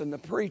evangelist and the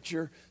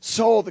preacher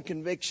saw the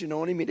conviction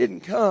on him. He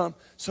didn't come.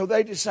 So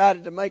they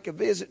decided to make a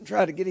visit and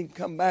try to get him to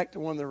come back to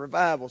one of the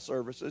revival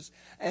services.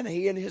 And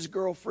he and his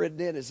girlfriend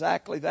did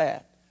exactly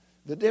that.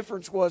 The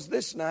difference was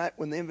this night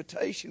when the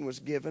invitation was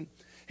given,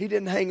 he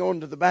didn't hang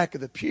on to the back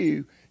of the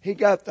pew. He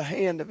got the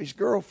hand of his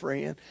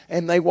girlfriend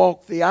and they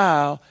walked the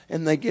aisle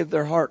and they give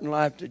their heart and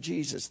life to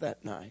Jesus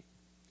that night.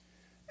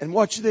 And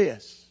watch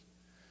this.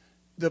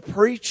 The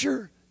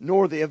preacher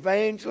nor the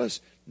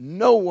evangelist,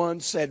 no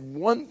one said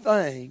one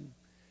thing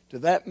to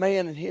that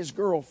man and his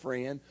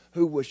girlfriend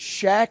who was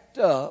shacked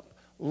up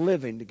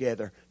living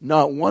together.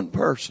 Not one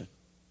person.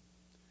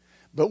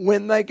 But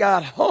when they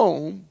got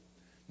home,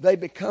 they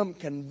become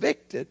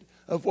convicted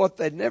of what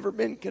they'd never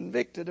been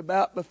convicted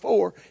about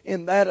before,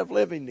 in that of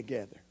living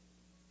together.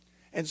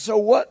 And so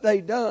what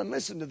they done,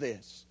 listen to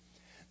this,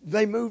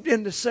 they moved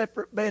into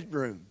separate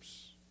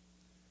bedrooms.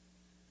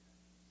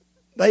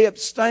 They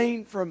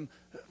abstained from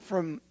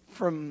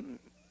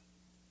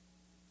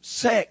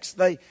sex.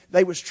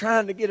 They was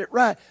trying to get it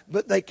right,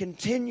 but they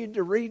continued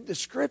to read the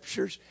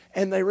scriptures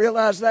and they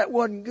realized that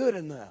wasn't good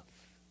enough.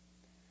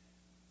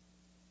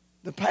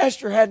 The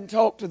pastor hadn't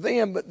talked to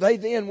them, but they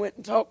then went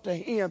and talked to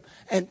him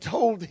and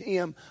told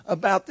him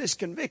about this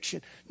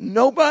conviction.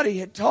 Nobody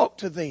had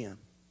talked to them.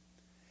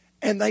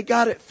 And they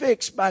got it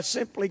fixed by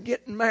simply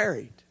getting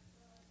married.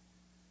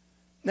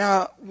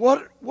 Now,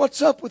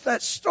 what's up with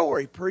that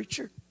story,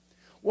 preacher?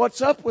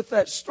 What's up with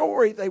that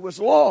story? They was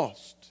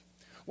lost.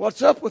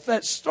 What's up with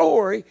that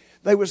story?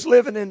 They was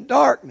living in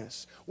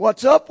darkness.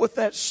 What's up with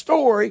that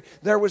story?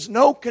 There was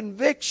no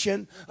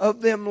conviction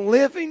of them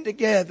living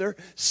together,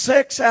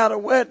 sex out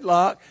of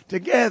wedlock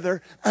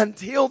together,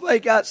 until they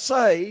got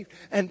saved,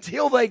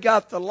 until they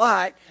got the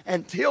light,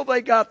 until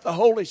they got the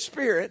Holy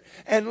Spirit.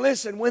 And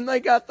listen, when they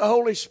got the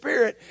Holy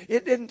Spirit,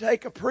 it didn't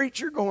take a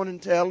preacher going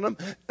and telling them,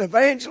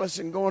 evangelist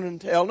and going and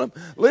telling them.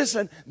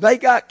 Listen, they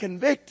got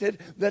convicted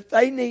that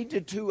they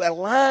needed to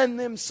align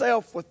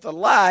themselves with the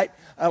light,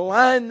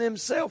 align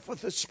themselves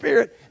with the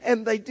Spirit,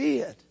 and they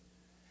did.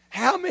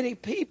 How many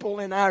people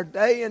in our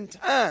day and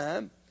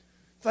time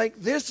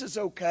think this is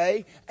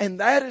okay and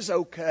that is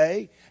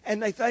okay,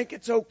 and they think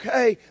it's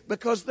okay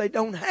because they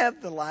don't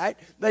have the light,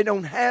 they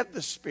don't have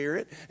the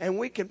Spirit, and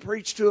we can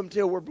preach to them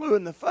till we're blue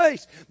in the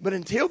face. But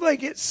until they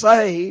get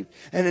saved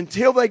and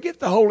until they get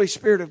the Holy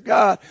Spirit of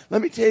God,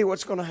 let me tell you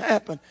what's going to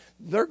happen.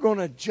 They're going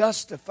to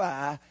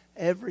justify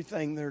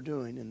everything they're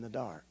doing in the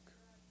dark.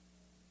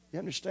 You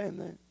understand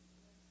that?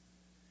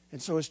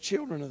 And so as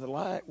children of the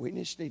light, we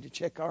just need to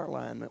check our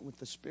alignment with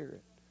the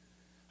Spirit.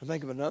 I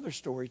think of another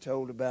story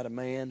told about a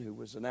man who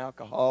was an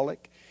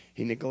alcoholic.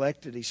 He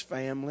neglected his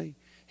family.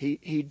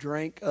 He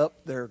drank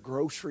up their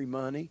grocery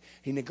money.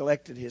 He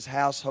neglected his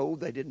household.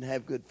 They didn't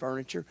have good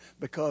furniture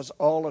because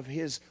all of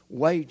his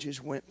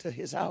wages went to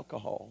his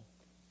alcohol.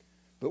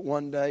 But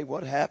one day,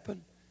 what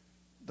happened?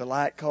 The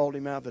light called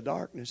him out of the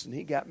darkness, and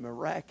he got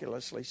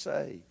miraculously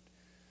saved.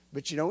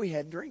 But you know, he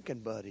had drinking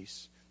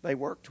buddies. They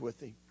worked with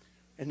him.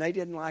 And they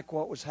didn't like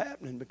what was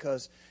happening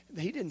because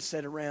he didn't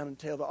sit around and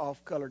tell the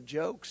off-colored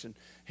jokes, and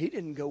he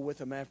didn't go with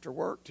them after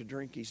work to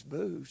drink his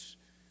booze.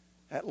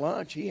 At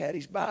lunch, he had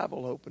his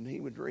Bible open.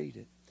 He would read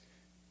it.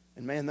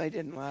 And man, they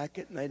didn't like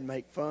it, and they'd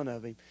make fun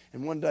of him.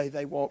 And one day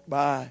they walked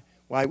by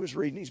while he was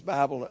reading his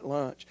Bible at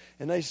lunch,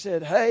 and they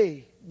said,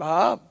 "Hey,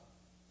 Bob,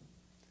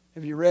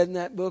 have you read in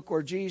that book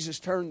where Jesus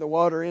turned the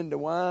water into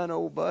wine,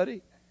 old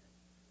buddy?"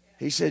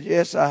 He said,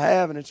 "Yes, I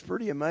have, and it's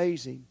pretty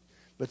amazing.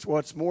 But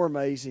what's more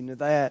amazing than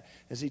that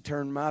is he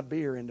turned my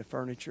beer into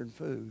furniture and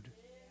food."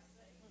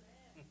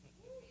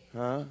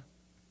 Huh?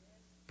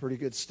 Pretty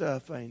good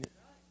stuff, ain't it?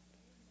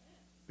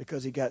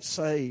 Because he got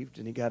saved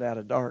and he got out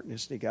of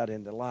darkness and he got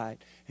into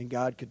light. And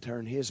God could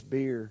turn his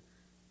beer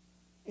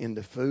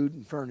into food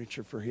and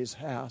furniture for his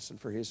house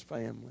and for his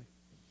family.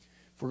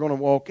 If we're going to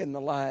walk in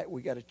the light,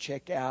 we got to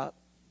check out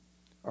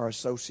our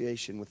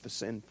association with the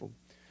sinful.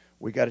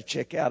 We got to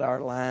check out our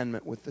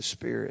alignment with the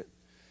Spirit.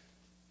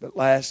 But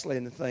lastly,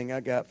 and the thing I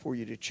got for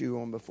you to chew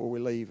on before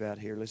we leave out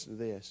here, listen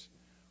to this.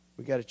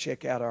 We got to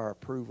check out our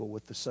approval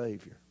with the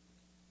Savior.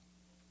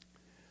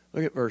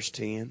 Look at verse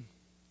 10.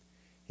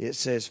 It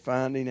says,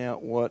 finding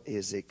out what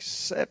is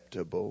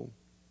acceptable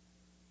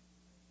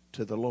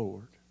to the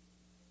Lord.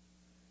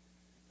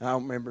 I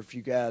don't remember if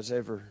you guys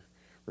ever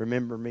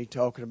remember me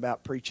talking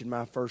about preaching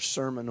my first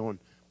sermon on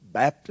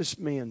Baptist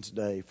Men's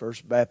Day,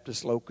 First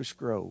Baptist Locust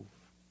Grove.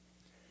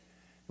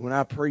 When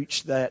I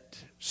preached that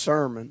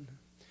sermon,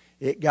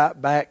 it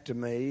got back to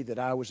me that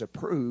I was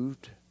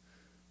approved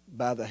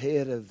by the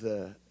head of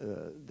the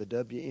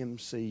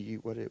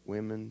WMCU,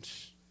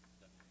 women's,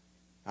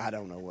 I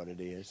don't know what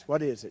it is.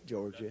 What is it,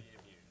 Georgia?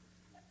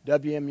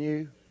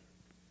 WMU?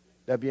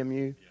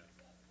 WMU?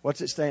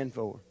 What's it stand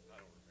for?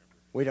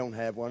 We don't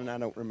have one, and I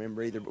don't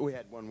remember either, but we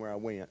had one where I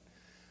went.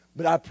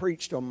 But I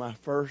preached on my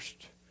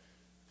first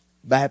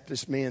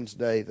Baptist Men's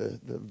Day,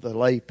 the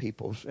lay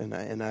people's, and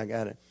I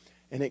got it.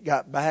 And it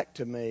got back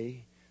to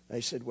me. They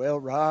said, well,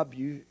 Rob,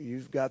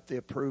 you've got the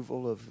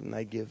approval of, and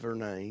they give her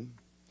name.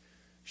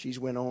 She's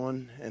went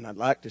on, and I'd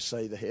like to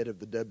say the head of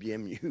the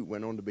WMU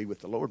went on to be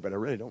with the Lord, but I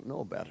really don't know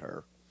about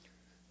her.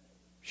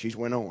 She's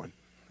went on.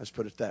 Let's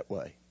put it that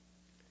way.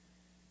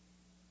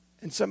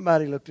 And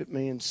somebody looked at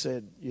me and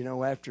said, you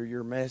know, after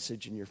your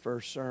message and your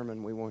first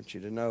sermon, we want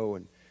you to know.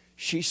 And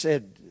she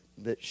said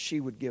that she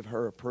would give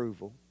her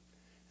approval.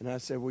 And I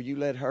said, well, you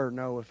let her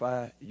know if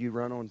you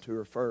run on to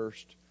her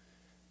first.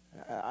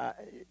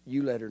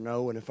 You let her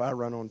know, and if I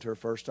run on to her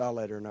first, I'll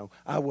let her know.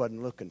 I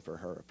wasn't looking for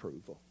her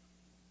approval.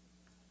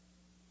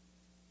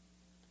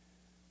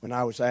 When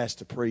I was asked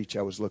to preach,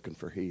 I was looking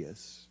for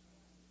his.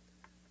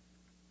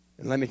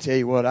 And let me tell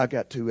you what, I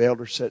got two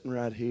elders sitting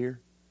right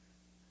here,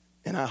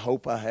 and I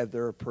hope I have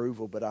their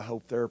approval, but I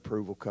hope their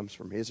approval comes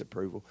from his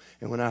approval.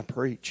 And when I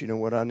preach, you know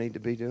what I need to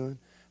be doing?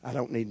 I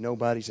don't need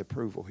nobody's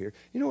approval here.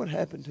 You know what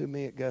happened to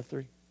me at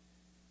Guthrie?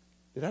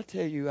 Did I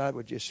tell you I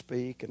would just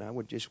speak and I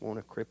would just want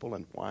to cripple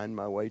and whine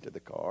my way to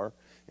the car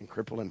and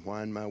cripple and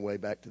whine my way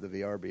back to the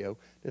VRBO?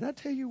 Did I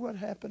tell you what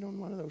happened on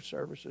one of those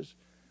services?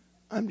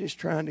 I'm just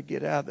trying to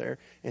get out there,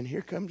 and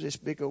here comes this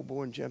big old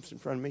boy and jumps in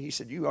front of me. He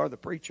said, you are the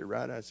preacher,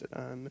 right? I said,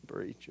 I'm the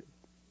preacher.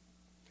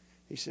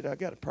 He said, I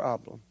got a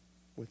problem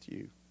with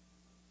you.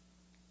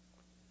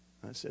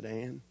 I said,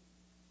 and?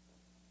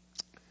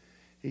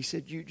 He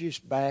said, you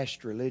just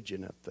bashed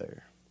religion up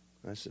there.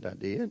 I said, I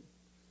did?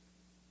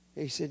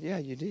 He said, yeah,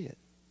 you did.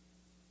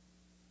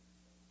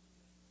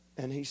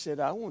 And he said,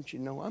 I want you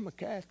to know I'm a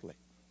Catholic.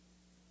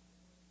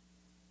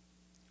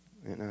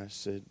 And I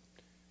said,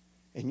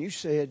 and you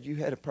said you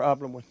had a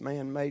problem with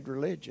man-made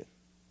religion.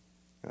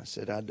 I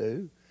said, I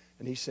do.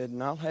 And he said,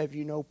 and I'll have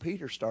you know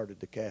Peter started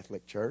the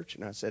Catholic Church.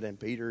 And I said, and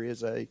Peter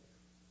is a...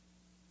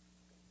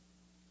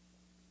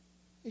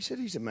 He said,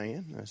 he's a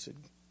man. And I said,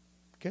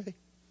 okay.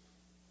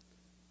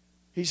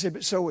 He said,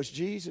 but so was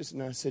Jesus.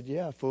 And I said,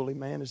 yeah, fully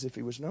man as if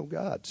he was no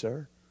God,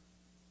 sir.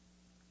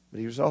 But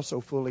he was also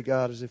fully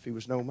God as if he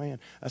was no man.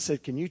 I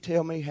said, can you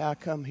tell me how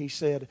come he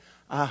said,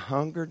 I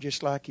hunger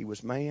just like he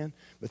was man?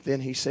 But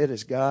then he said,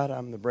 as God,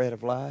 I'm the bread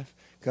of life.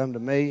 Come to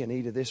me and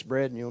eat of this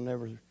bread and you'll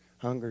never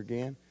hunger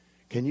again.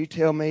 Can you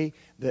tell me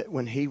that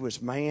when he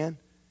was man,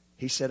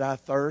 he said, I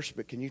thirst,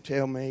 but can you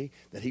tell me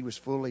that he was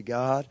fully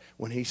God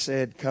when he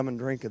said, come and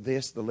drink of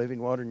this, the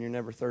living water, and you'll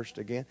never thirst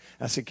again?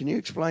 I said, can you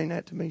explain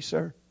that to me,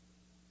 sir?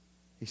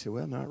 He said,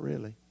 well, not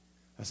really.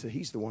 I said,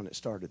 he's the one that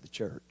started the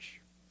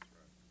church,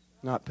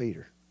 not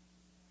Peter.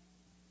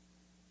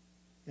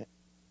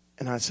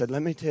 And I said,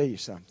 let me tell you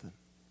something.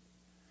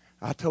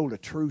 I told a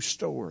true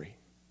story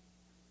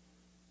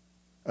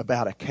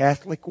about a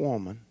Catholic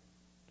woman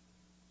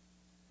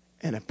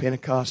and a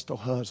Pentecostal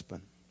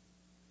husband.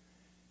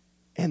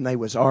 And they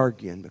was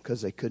arguing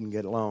because they couldn't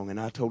get along. And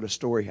I told a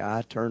story how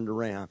I turned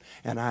around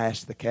and I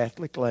asked the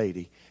Catholic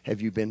lady,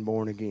 have you been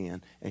born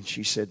again? And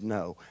she said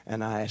no.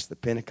 And I asked the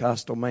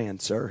Pentecostal man,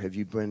 sir, have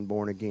you been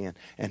born again?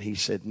 And he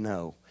said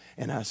no.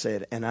 And I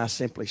said, and I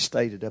simply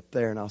stated up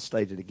there, and I'll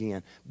state it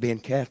again, being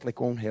Catholic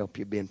won't help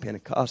you, being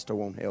Pentecostal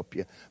won't help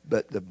you,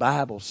 but the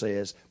Bible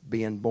says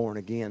being born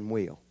again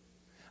will.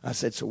 I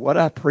said, so what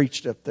I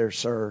preached up there,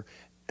 sir,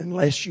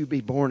 unless you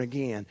be born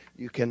again,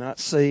 you cannot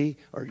see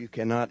or you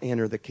cannot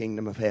enter the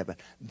kingdom of heaven.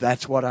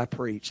 That's what I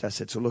preached. I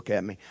said, so look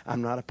at me.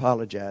 I'm not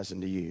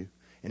apologizing to you.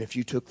 And if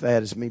you took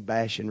that as me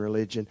bashing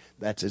religion,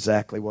 that's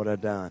exactly what I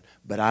done.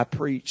 But I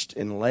preached,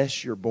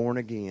 unless you're born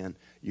again,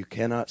 you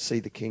cannot see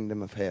the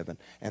kingdom of heaven.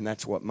 And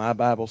that's what my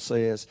Bible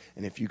says.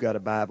 And if you got a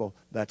Bible,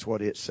 that's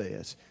what it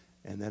says.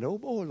 And that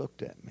old boy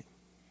looked at me.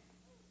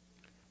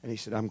 And he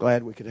said, I'm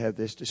glad we could have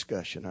this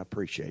discussion. I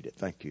appreciate it.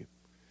 Thank you.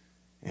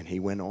 And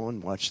he went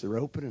on, watched the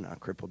roping, and I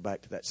crippled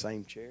back to that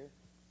same chair.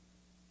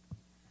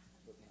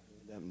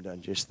 I've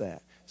done just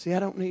that. See, I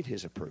don't need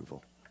his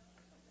approval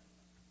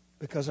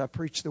because I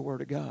preach the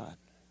Word of God.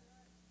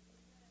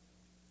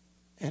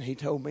 And he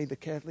told me the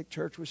Catholic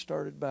Church was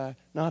started by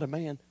not a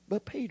man,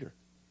 but Peter.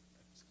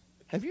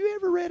 Have you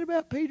ever read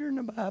about Peter in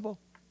the Bible?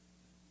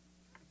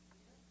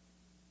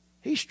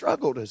 He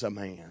struggled as a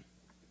man.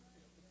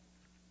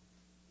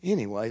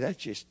 Anyway, that's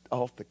just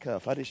off the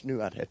cuff. I just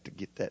knew I'd have to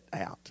get that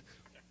out.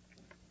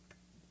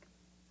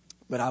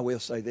 But I will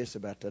say this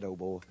about that old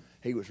boy.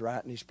 He was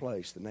right in his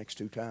place the next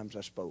two times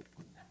I spoke.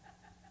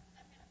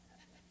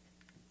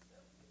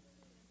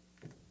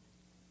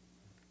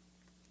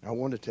 I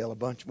wanted to tell a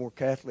bunch more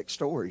Catholic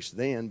stories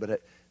then,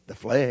 but the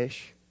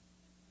flesh.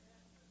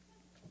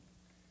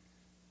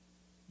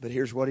 But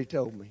here's what he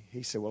told me.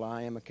 He said, well,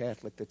 I am a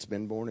Catholic that's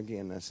been born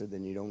again. And I said,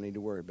 then you don't need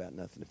to worry about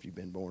nothing if you've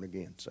been born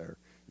again, sir.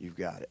 You've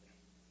got it.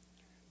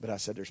 But I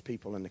said, there's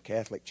people in the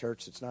Catholic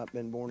Church that's not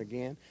been born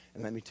again.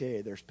 And let me tell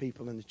you, there's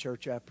people in the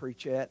church I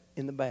preach at,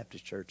 in the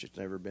Baptist church, that's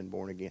never been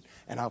born again.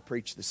 And I'll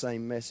preach the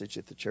same message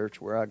at the church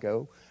where I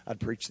go.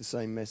 I'd preach the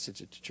same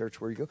message at the church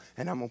where you go.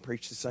 And I'm going to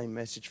preach the same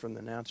message from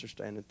the announcer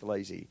stand at the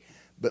Lazy.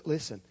 But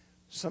listen,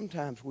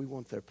 sometimes we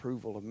want the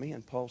approval of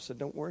men. Paul said,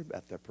 don't worry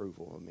about the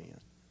approval of men.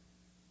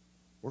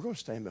 We're going to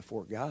stand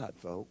before God,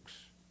 folks.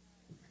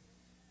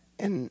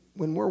 And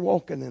when we're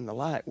walking in the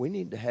light, we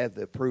need to have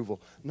the approval,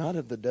 not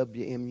of the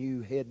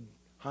WMU head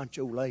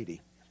honcho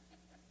lady,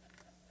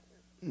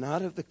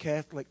 not of the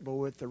Catholic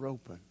boy at the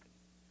roping.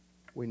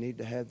 We need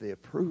to have the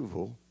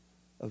approval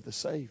of the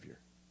Savior.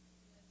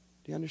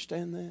 Do you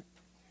understand that?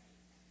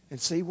 And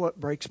see what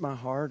breaks my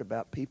heart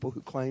about people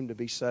who claim to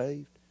be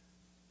saved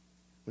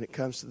when it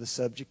comes to the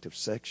subject of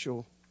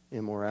sexual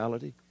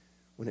immorality,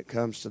 when it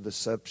comes to the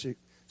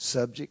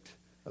subject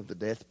of the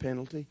death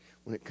penalty,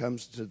 when it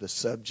comes to the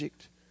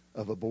subject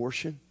of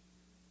abortion.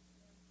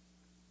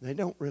 They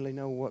don't really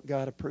know what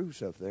God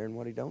approves of there and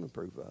what He don't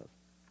approve of.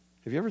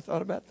 Have you ever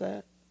thought about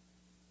that?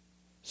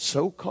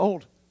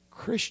 So-called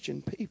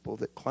Christian people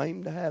that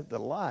claim to have the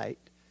light,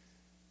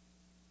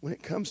 when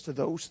it comes to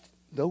those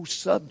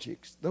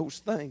subjects, those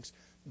things,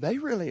 they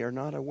really are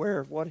not aware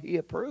of what He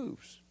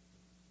approves.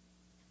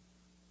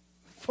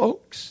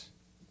 Folks,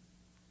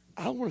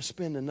 I want to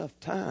spend enough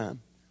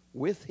time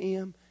with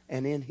Him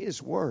and in His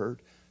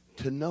Word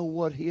to know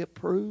what He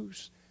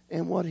approves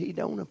and what He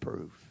don't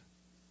approve.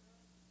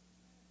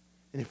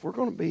 And if we're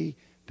going to be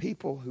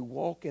people who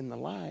walk in the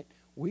light,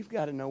 we've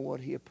got to know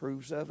what He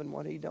approves of and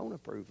what He don't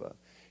approve of.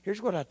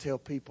 Here's what I tell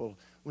people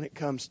when it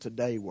comes to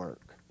day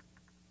work.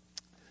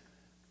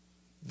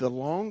 The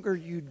longer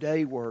you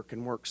day work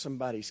and work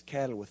somebody's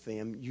cattle with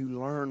them, you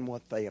learn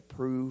what they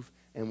approve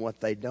and what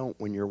they don't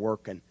when you're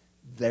working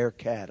their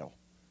cattle.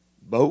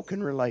 Bo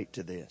can relate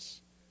to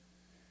this.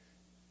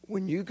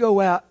 When you go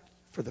out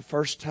for the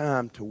first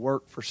time to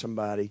work for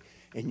somebody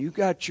and you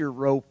got your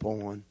rope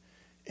on,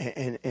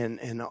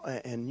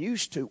 and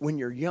used to, when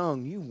you're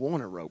young, you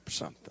want to rope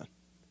something.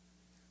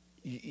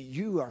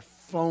 You are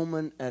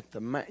foaming at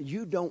the mouth.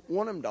 You don't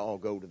want them to all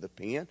go to the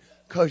pen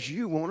because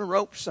you want to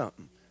rope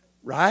something.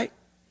 Right?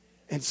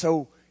 And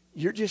so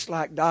you're just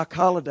like Doc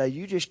Holliday.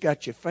 You just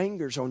got your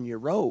fingers on your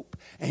rope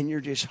and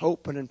you're just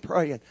hoping and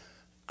praying.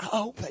 I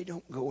hope they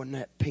don't go in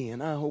that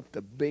pen. I hope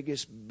the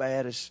biggest,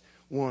 baddest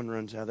one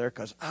runs out there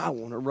because I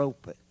want to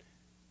rope it.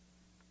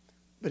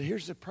 But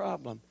here's the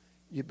problem.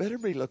 You better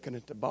be looking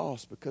at the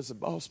boss because the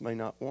boss may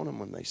not want them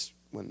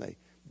when they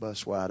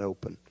bust wide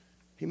open.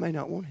 He may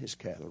not want his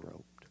cattle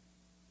roped.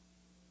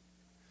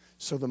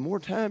 So the more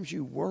times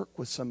you work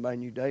with somebody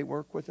and you day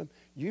work with them,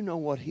 you know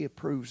what he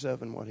approves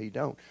of and what he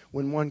don't.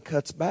 When one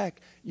cuts back,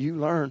 you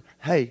learn,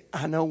 hey,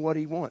 I know what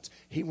he wants.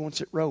 He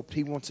wants it roped.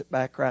 He wants it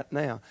back right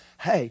now.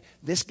 Hey,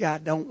 this guy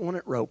don't want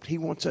it roped. He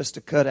wants us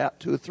to cut out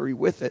 2 or 3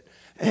 with it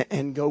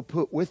and go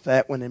put with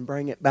that one and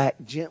bring it back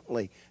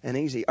gently and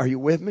easy. Are you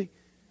with me?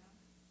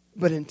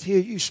 But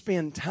until you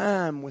spend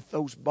time with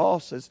those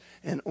bosses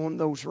and on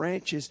those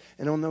ranches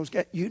and on those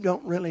guys, you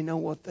don't really know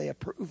what they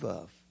approve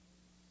of.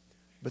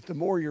 But the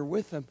more you're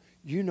with them,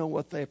 you know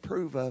what they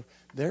approve of.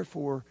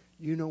 Therefore,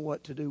 you know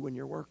what to do when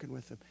you're working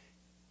with them.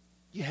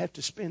 You have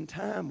to spend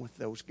time with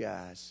those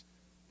guys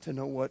to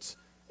know what's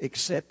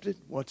accepted,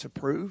 what's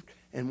approved,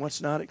 and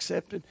what's not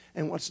accepted,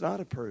 and what's not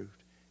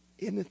approved.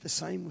 Isn't it the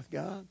same with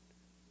God?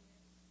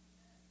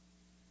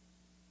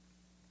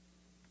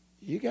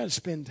 You got to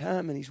spend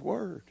time in His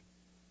Word.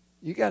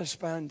 You got to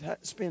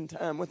spend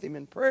time with Him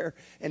in prayer.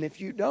 And if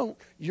you don't,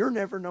 you'll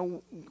never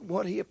know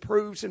what He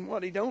approves and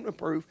what He don't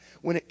approve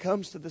when it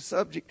comes to the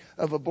subject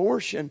of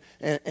abortion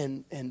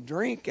and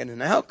drinking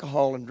and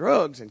alcohol and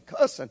drugs and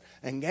cussing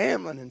and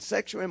gambling and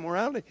sexual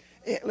immorality.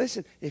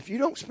 Listen, if you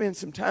don't spend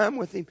some time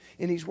with Him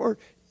in His Word,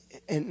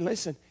 and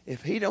listen,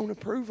 if He don't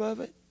approve of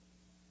it,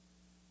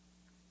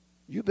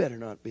 you better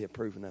not be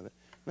approving of it.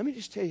 Let me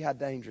just tell you how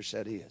dangerous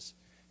that is.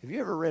 Have you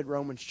ever read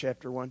Romans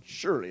chapter 1?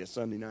 Surely a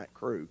Sunday night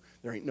crew.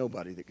 There ain't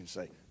nobody that can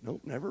say,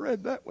 nope, never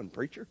read that one,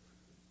 preacher.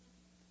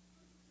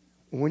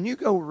 When you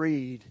go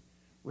read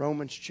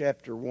Romans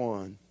chapter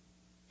 1,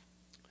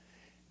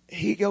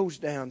 he goes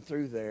down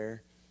through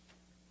there,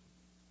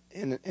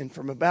 and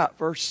from about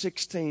verse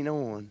 16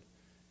 on,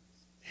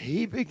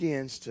 he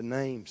begins to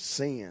name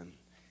sin,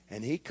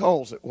 and he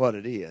calls it what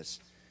it is.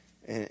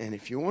 And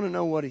if you want to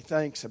know what he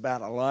thinks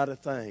about a lot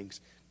of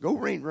things, go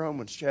read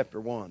Romans chapter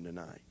 1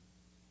 tonight.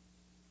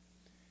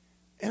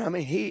 And I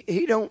mean,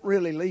 he don't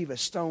really leave a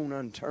stone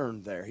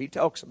unturned there. He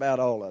talks about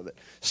all of it.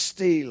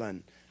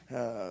 Stealing,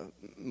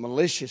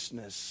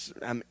 maliciousness,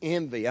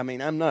 envy. I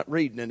mean, I'm not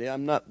reading it.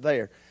 I'm not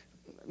there.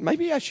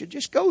 Maybe I should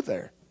just go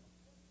there.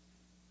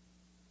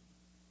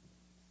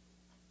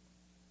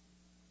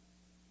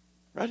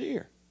 Right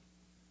here.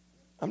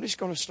 I'm just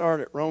going to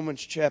start at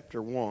Romans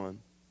chapter 1.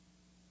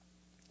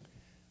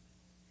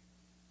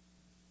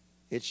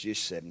 It's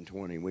just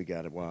 7:20. We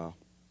got a while.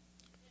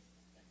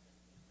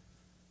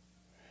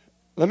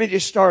 Let me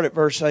just start at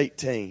verse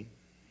 18,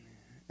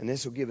 and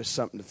this will give us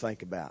something to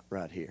think about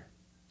right here,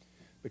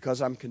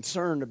 because I'm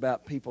concerned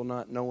about people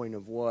not knowing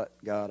of what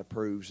God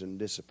approves and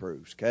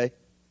disapproves, okay?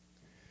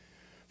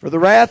 For the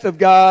wrath of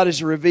God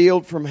is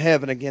revealed from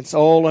heaven against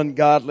all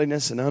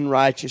ungodliness and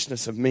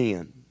unrighteousness of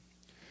men,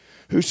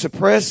 who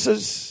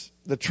suppresses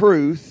the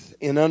truth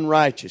in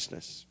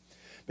unrighteousness,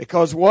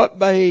 because what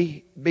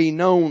may be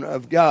known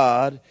of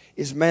God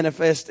is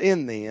manifest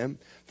in them,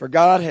 for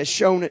God has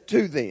shown it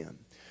to them.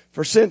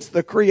 For since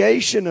the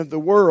creation of the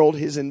world,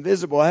 His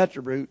invisible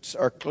attributes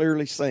are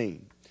clearly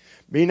seen,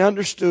 being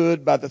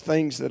understood by the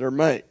things that are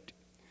made,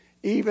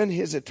 even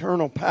His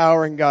eternal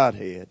power and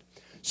Godhead,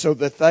 so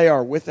that they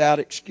are without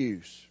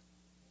excuse.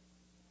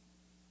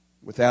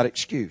 Without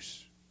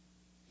excuse.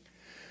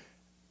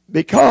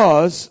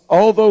 Because,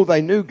 although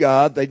they knew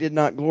God, they did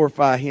not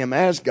glorify Him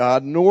as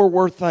God, nor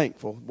were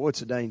thankful. Boy,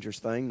 it's a dangerous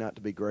thing not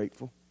to be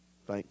grateful,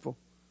 thankful.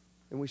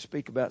 And we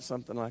speak about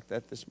something like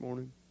that this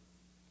morning.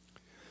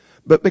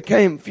 But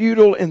became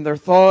futile in their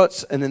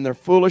thoughts, and in their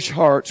foolish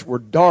hearts were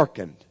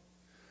darkened.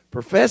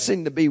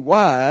 Professing to be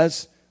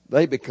wise,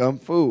 they become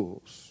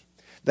fools.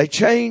 They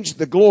changed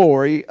the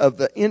glory of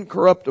the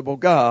incorruptible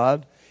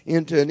God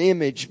into an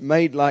image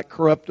made like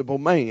corruptible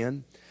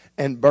man,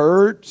 and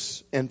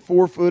birds, and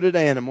four-footed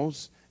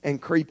animals,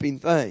 and creeping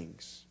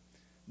things.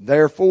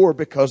 Therefore,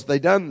 because they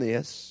done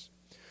this,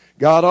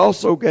 God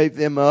also gave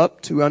them up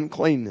to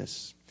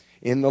uncleanness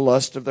in the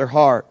lust of their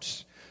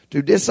hearts,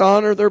 to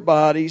dishonor their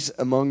bodies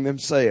among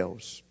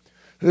themselves,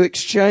 who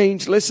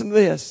exchanged, listen to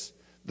this,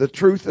 the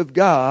truth of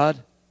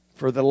God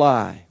for the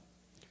lie,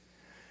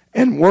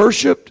 and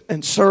worshipped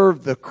and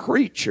served the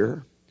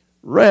creature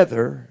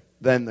rather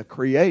than the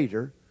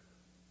Creator.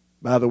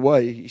 By the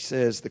way, he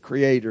says the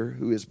Creator,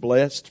 who is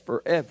blessed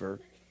forever.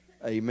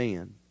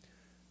 Amen.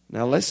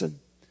 Now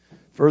listen,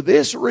 for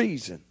this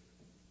reason,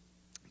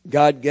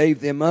 God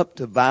gave them up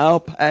to vile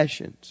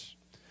passions.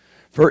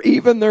 For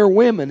even their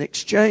women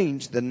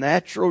exchanged the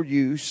natural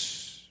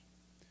use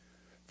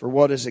for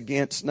what is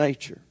against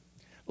nature.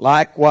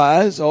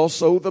 Likewise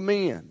also the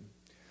men,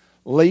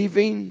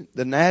 leaving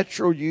the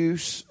natural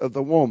use of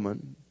the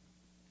woman,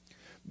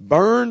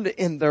 burned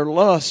in their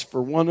lust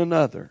for one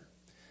another,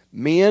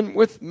 men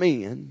with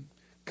men,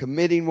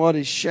 committing what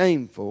is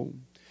shameful,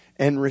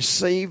 and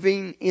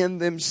receiving in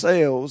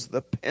themselves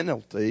the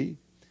penalty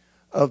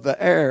of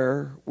the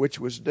error which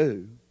was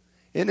due.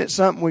 Isn't it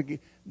something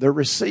they're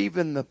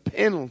receiving the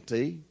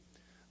penalty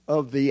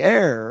of the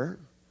error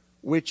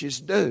which is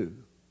due?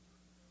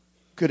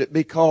 Could it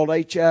be called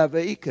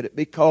HIV? Could it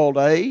be called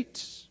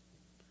AIDS?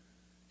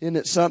 Isn't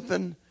it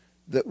something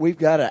that we've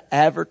got an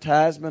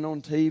advertisement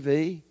on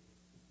TV?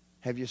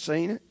 Have you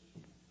seen it?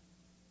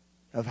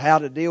 Of how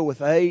to deal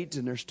with AIDS,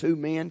 and there's two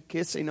men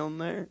kissing on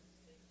there.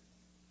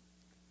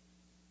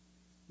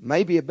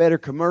 Maybe a better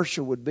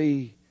commercial would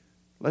be,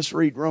 let's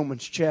read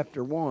Romans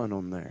chapter 1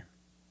 on there.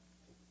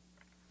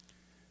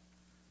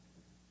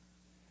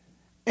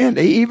 And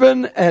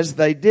even as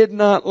they did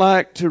not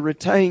like to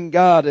retain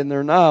God in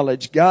their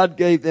knowledge, God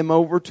gave them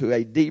over to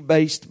a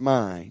debased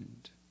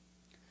mind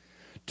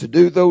to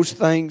do those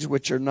things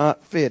which are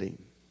not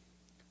fitting.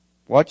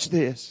 Watch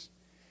this.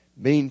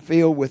 Being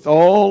filled with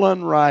all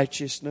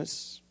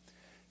unrighteousness,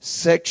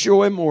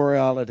 sexual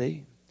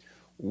immorality,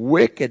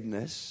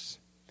 wickedness,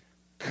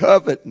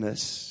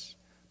 covetousness,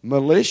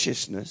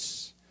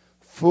 maliciousness,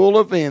 full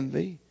of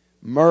envy,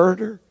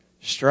 murder,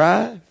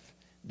 strife,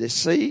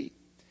 deceit,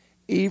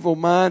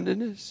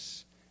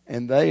 evil-mindedness,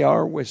 and they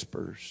are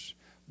whisperers,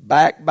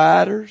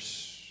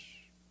 backbiters,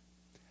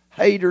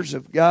 haters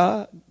of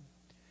God,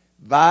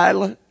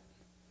 violent,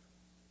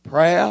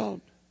 proud,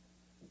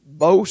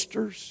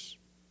 boasters.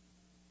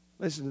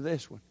 Listen to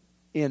this one.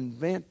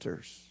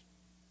 Inventors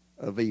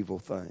of evil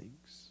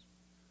things.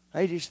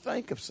 Hey, just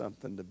think of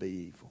something to be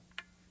evil.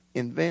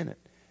 Invent it.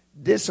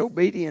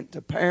 Disobedient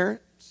to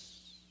parents.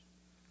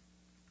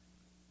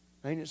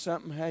 Ain't it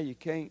something how you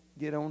can't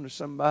get on to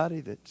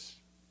somebody that's...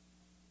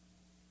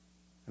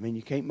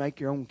 you can't make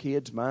your own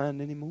kids'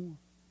 mind anymore.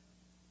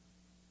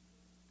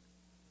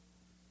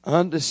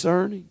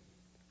 Undiscerning,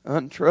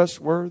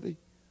 untrustworthy,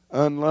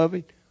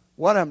 unloving.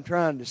 What I'm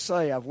trying to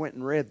say, I've went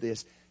and read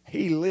this.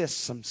 He lists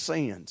some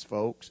sins,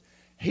 folks.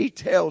 He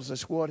tells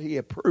us what he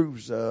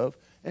approves of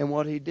and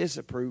what he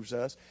disapproves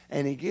of,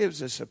 and he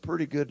gives us a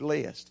pretty good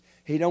list.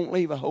 He don't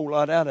leave a whole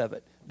lot out of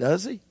it,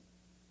 does he?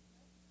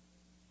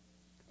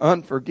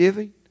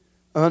 Unforgiving,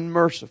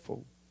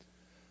 unmerciful,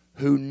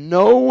 who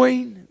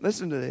knowing,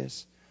 listen to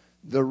this,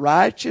 the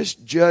righteous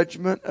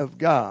judgment of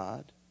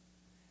God,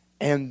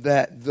 and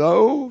that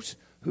those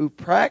who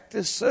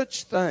practice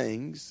such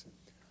things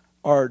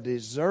are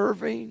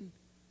deserving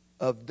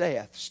of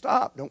death.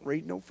 Stop. Don't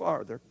read no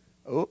farther.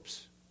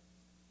 Oops.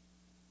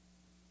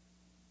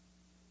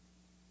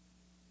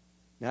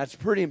 Now, it's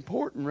pretty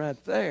important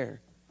right there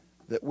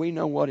that we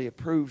know what he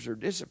approves or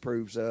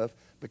disapproves of,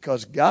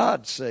 because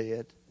God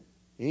said,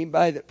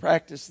 anybody that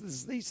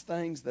practices these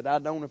things that I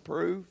don't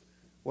approve,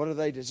 what do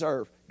they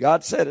deserve?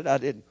 God said it, I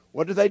didn't.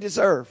 What do they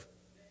deserve?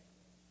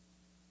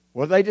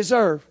 What do they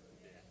deserve?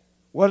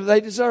 What do they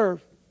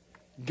deserve?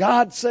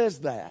 God says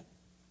that.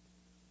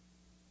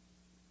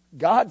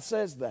 God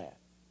says that.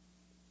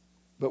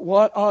 But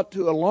what ought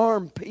to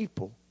alarm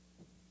people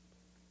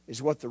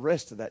is what the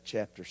rest of that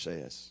chapter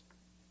says.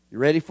 You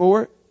ready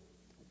for it?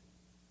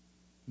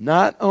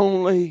 Not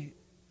only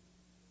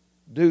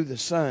do the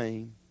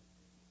same,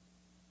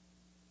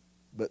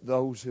 but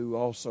those who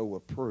also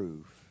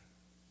approve.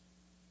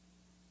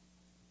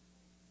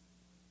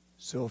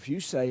 So if you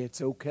say it's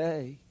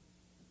okay,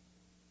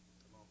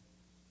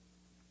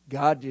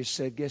 God just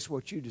said, guess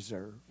what you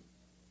deserve?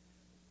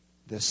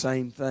 The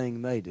same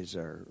thing they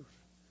deserve.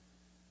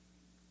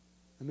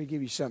 Let me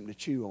give you something to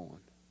chew on.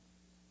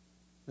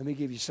 Let me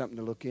give you something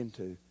to look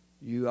into.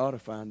 You ought to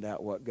find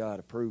out what God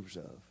approves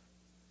of.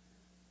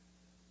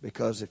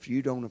 Because if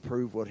you don't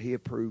approve what he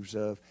approves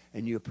of,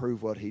 and you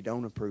approve what he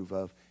don't approve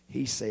of,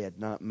 he said,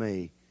 not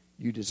me,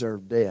 you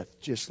deserve death,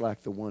 just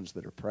like the ones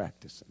that are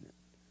practicing it.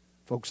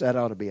 Folks, that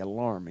ought to be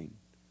alarming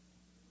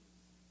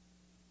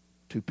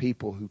to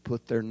people who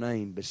put their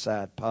name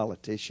beside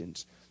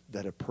politicians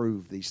that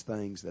approve these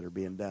things that are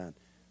being done.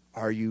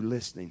 Are you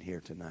listening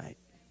here tonight?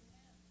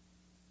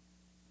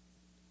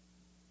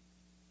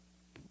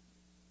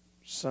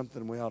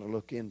 Something we ought to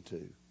look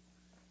into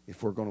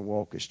if we're going to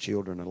walk as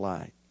children of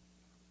light.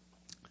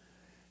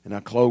 And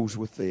I close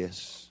with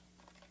this.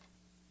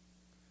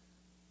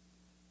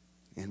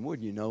 And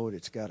wouldn't you know it,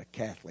 it's got a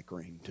Catholic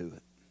ring to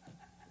it.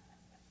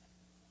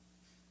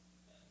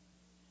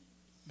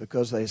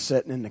 Because they were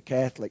sitting in the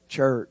Catholic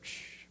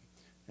church,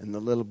 and the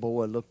little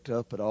boy looked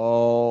up at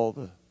all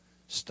the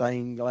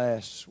stained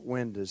glass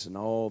windows and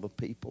all the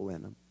people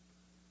in them.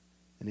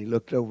 And he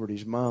looked over at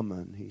his mama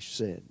and he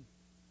said,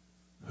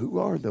 who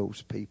are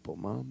those people,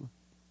 Mama?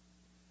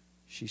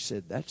 She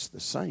said, that's the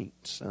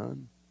saints,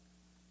 son.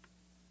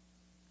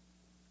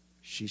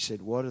 She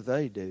said, what do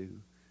they do?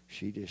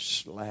 She just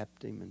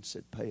slapped him and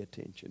said, pay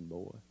attention,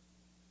 boy.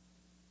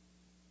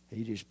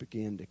 He just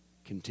began to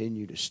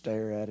continue to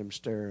stare at him.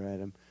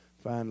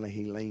 Finally,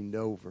 he leaned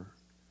over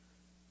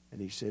and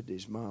he said to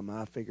his mom,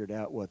 I figured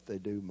out what they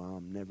do,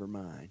 Mom. Never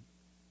mind.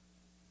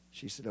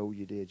 She said, oh,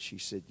 you did? She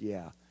said,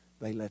 yeah,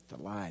 they let the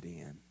light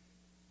in.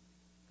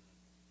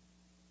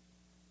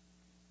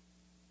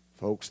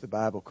 Folks, the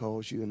Bible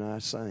calls you and I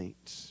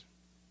saints.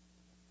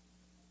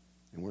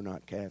 And we're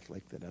not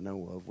Catholic that I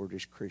know of. We're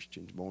just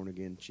Christians,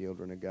 born-again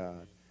children of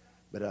God.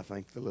 But I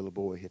think the little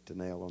boy hit the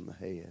nail on the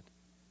head.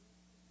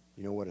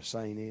 You know what a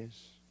saint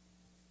is?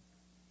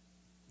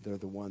 They're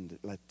the one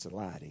that lets the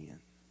light in.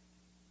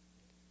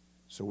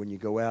 So when you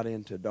go out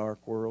into a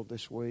dark world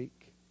this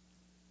week,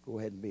 go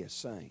ahead and be a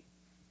saint.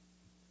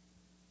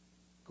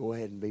 Go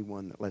ahead and be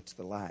one that lets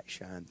the light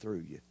shine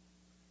through you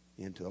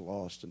into a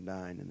lost and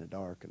dying and a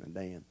dark and a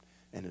damned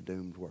and a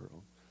doomed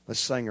world. Let's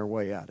sing our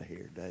way out of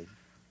here, Dave.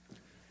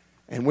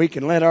 And we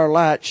can let our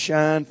light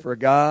shine for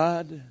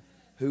God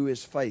who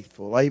is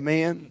faithful.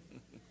 Amen.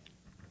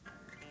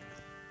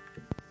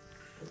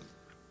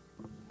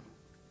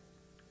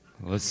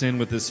 Let's end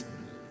with this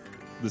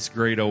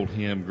great old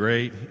hymn.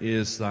 Great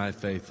is thy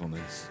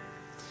faithfulness.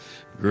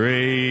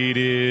 Great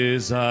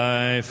is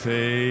thy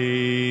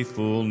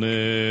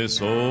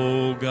faithfulness,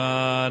 O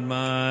God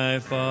my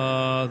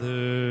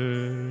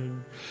Father.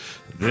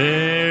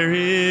 There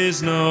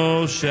is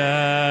no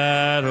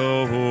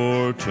shadow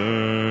or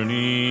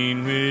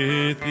turning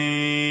with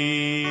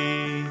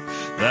thee.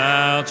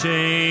 Thou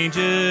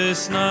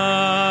changest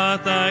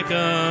not, thy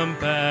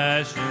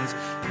compassions,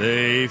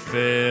 they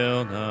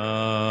fail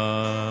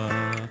not.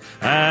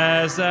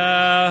 As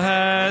thou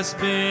hast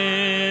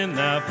been,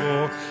 thou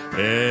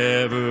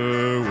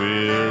forever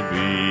will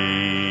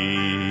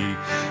be.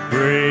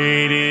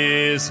 Great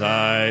is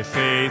thy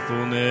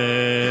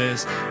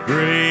faithfulness,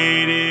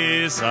 great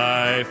is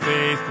thy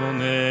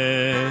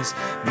faithfulness.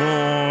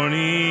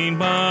 Morning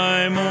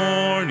by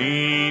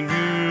morning,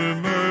 new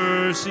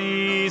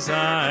mercies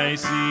I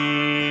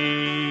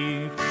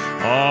see.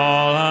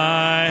 All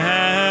I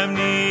have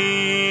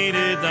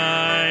needed,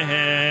 thy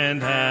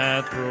hand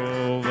hath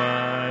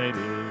provided.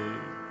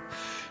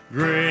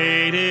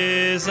 Great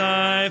is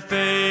thy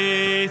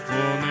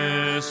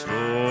faithfulness,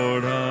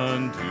 Lord,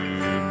 unto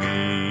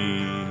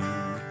me.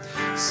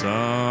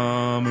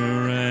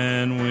 Summer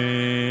and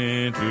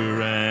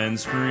winter and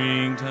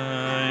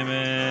springtime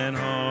and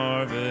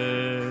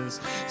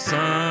harvest,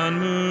 sun,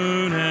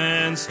 moon,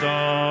 and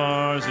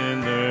stars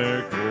in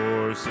their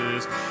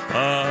courses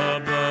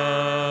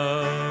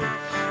above,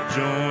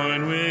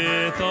 join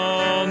with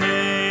all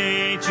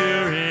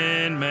nature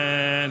in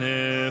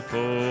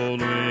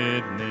manifold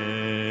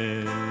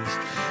witness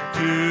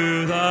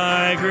to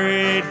thy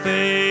great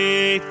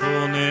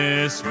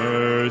faithfulness,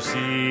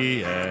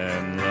 mercy,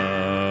 and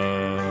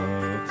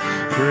love.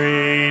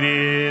 Great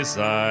is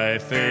thy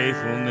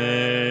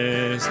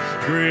faithfulness,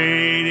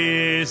 great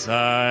is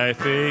thy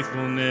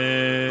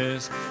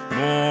faithfulness.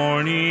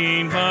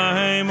 Morning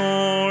by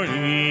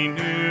morning,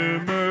 new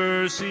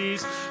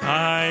mercies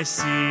I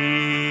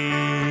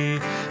see.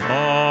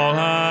 All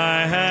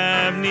I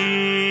have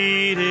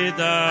needed,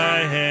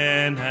 thy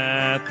hand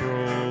hath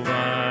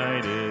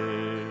provided.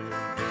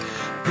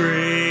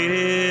 Great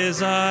is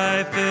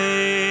thy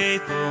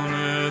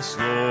faithfulness,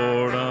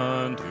 Lord,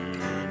 unto me.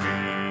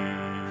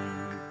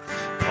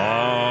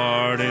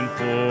 Pardon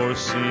for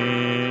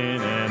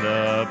sin and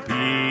a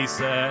peace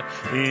that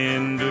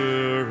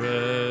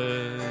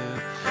endureth.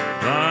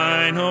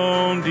 Thine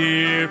own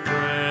dear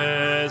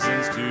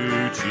presence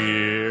to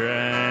cheer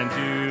and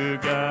to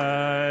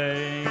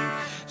guide.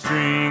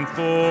 Strength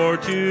for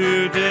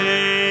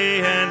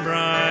today and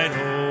bright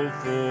hope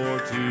for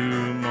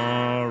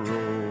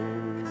tomorrow.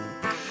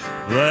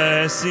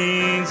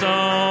 Blessings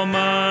all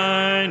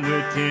mine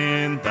with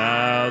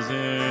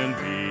 10,000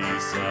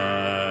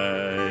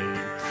 beside.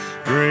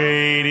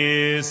 Great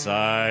is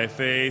thy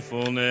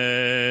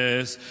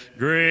faithfulness,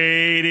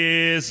 great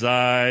is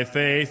thy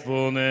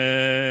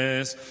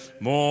faithfulness.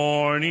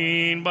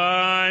 Morning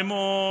by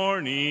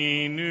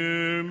morning,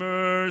 new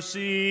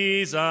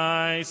mercies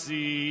I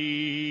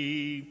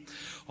see.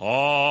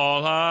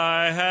 All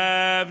I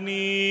have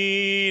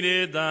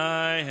needed,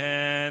 thy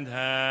hand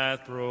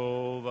hath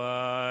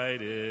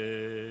provided.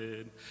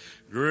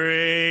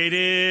 Great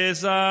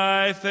is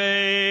thy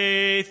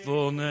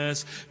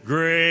faithfulness,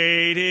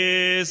 great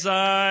is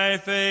thy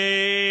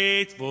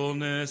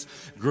faithfulness,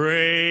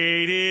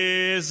 great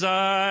is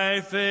thy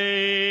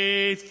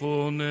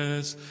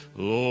faithfulness,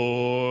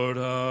 Lord,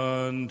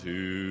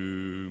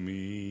 unto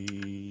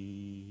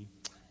me.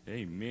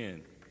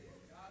 Amen.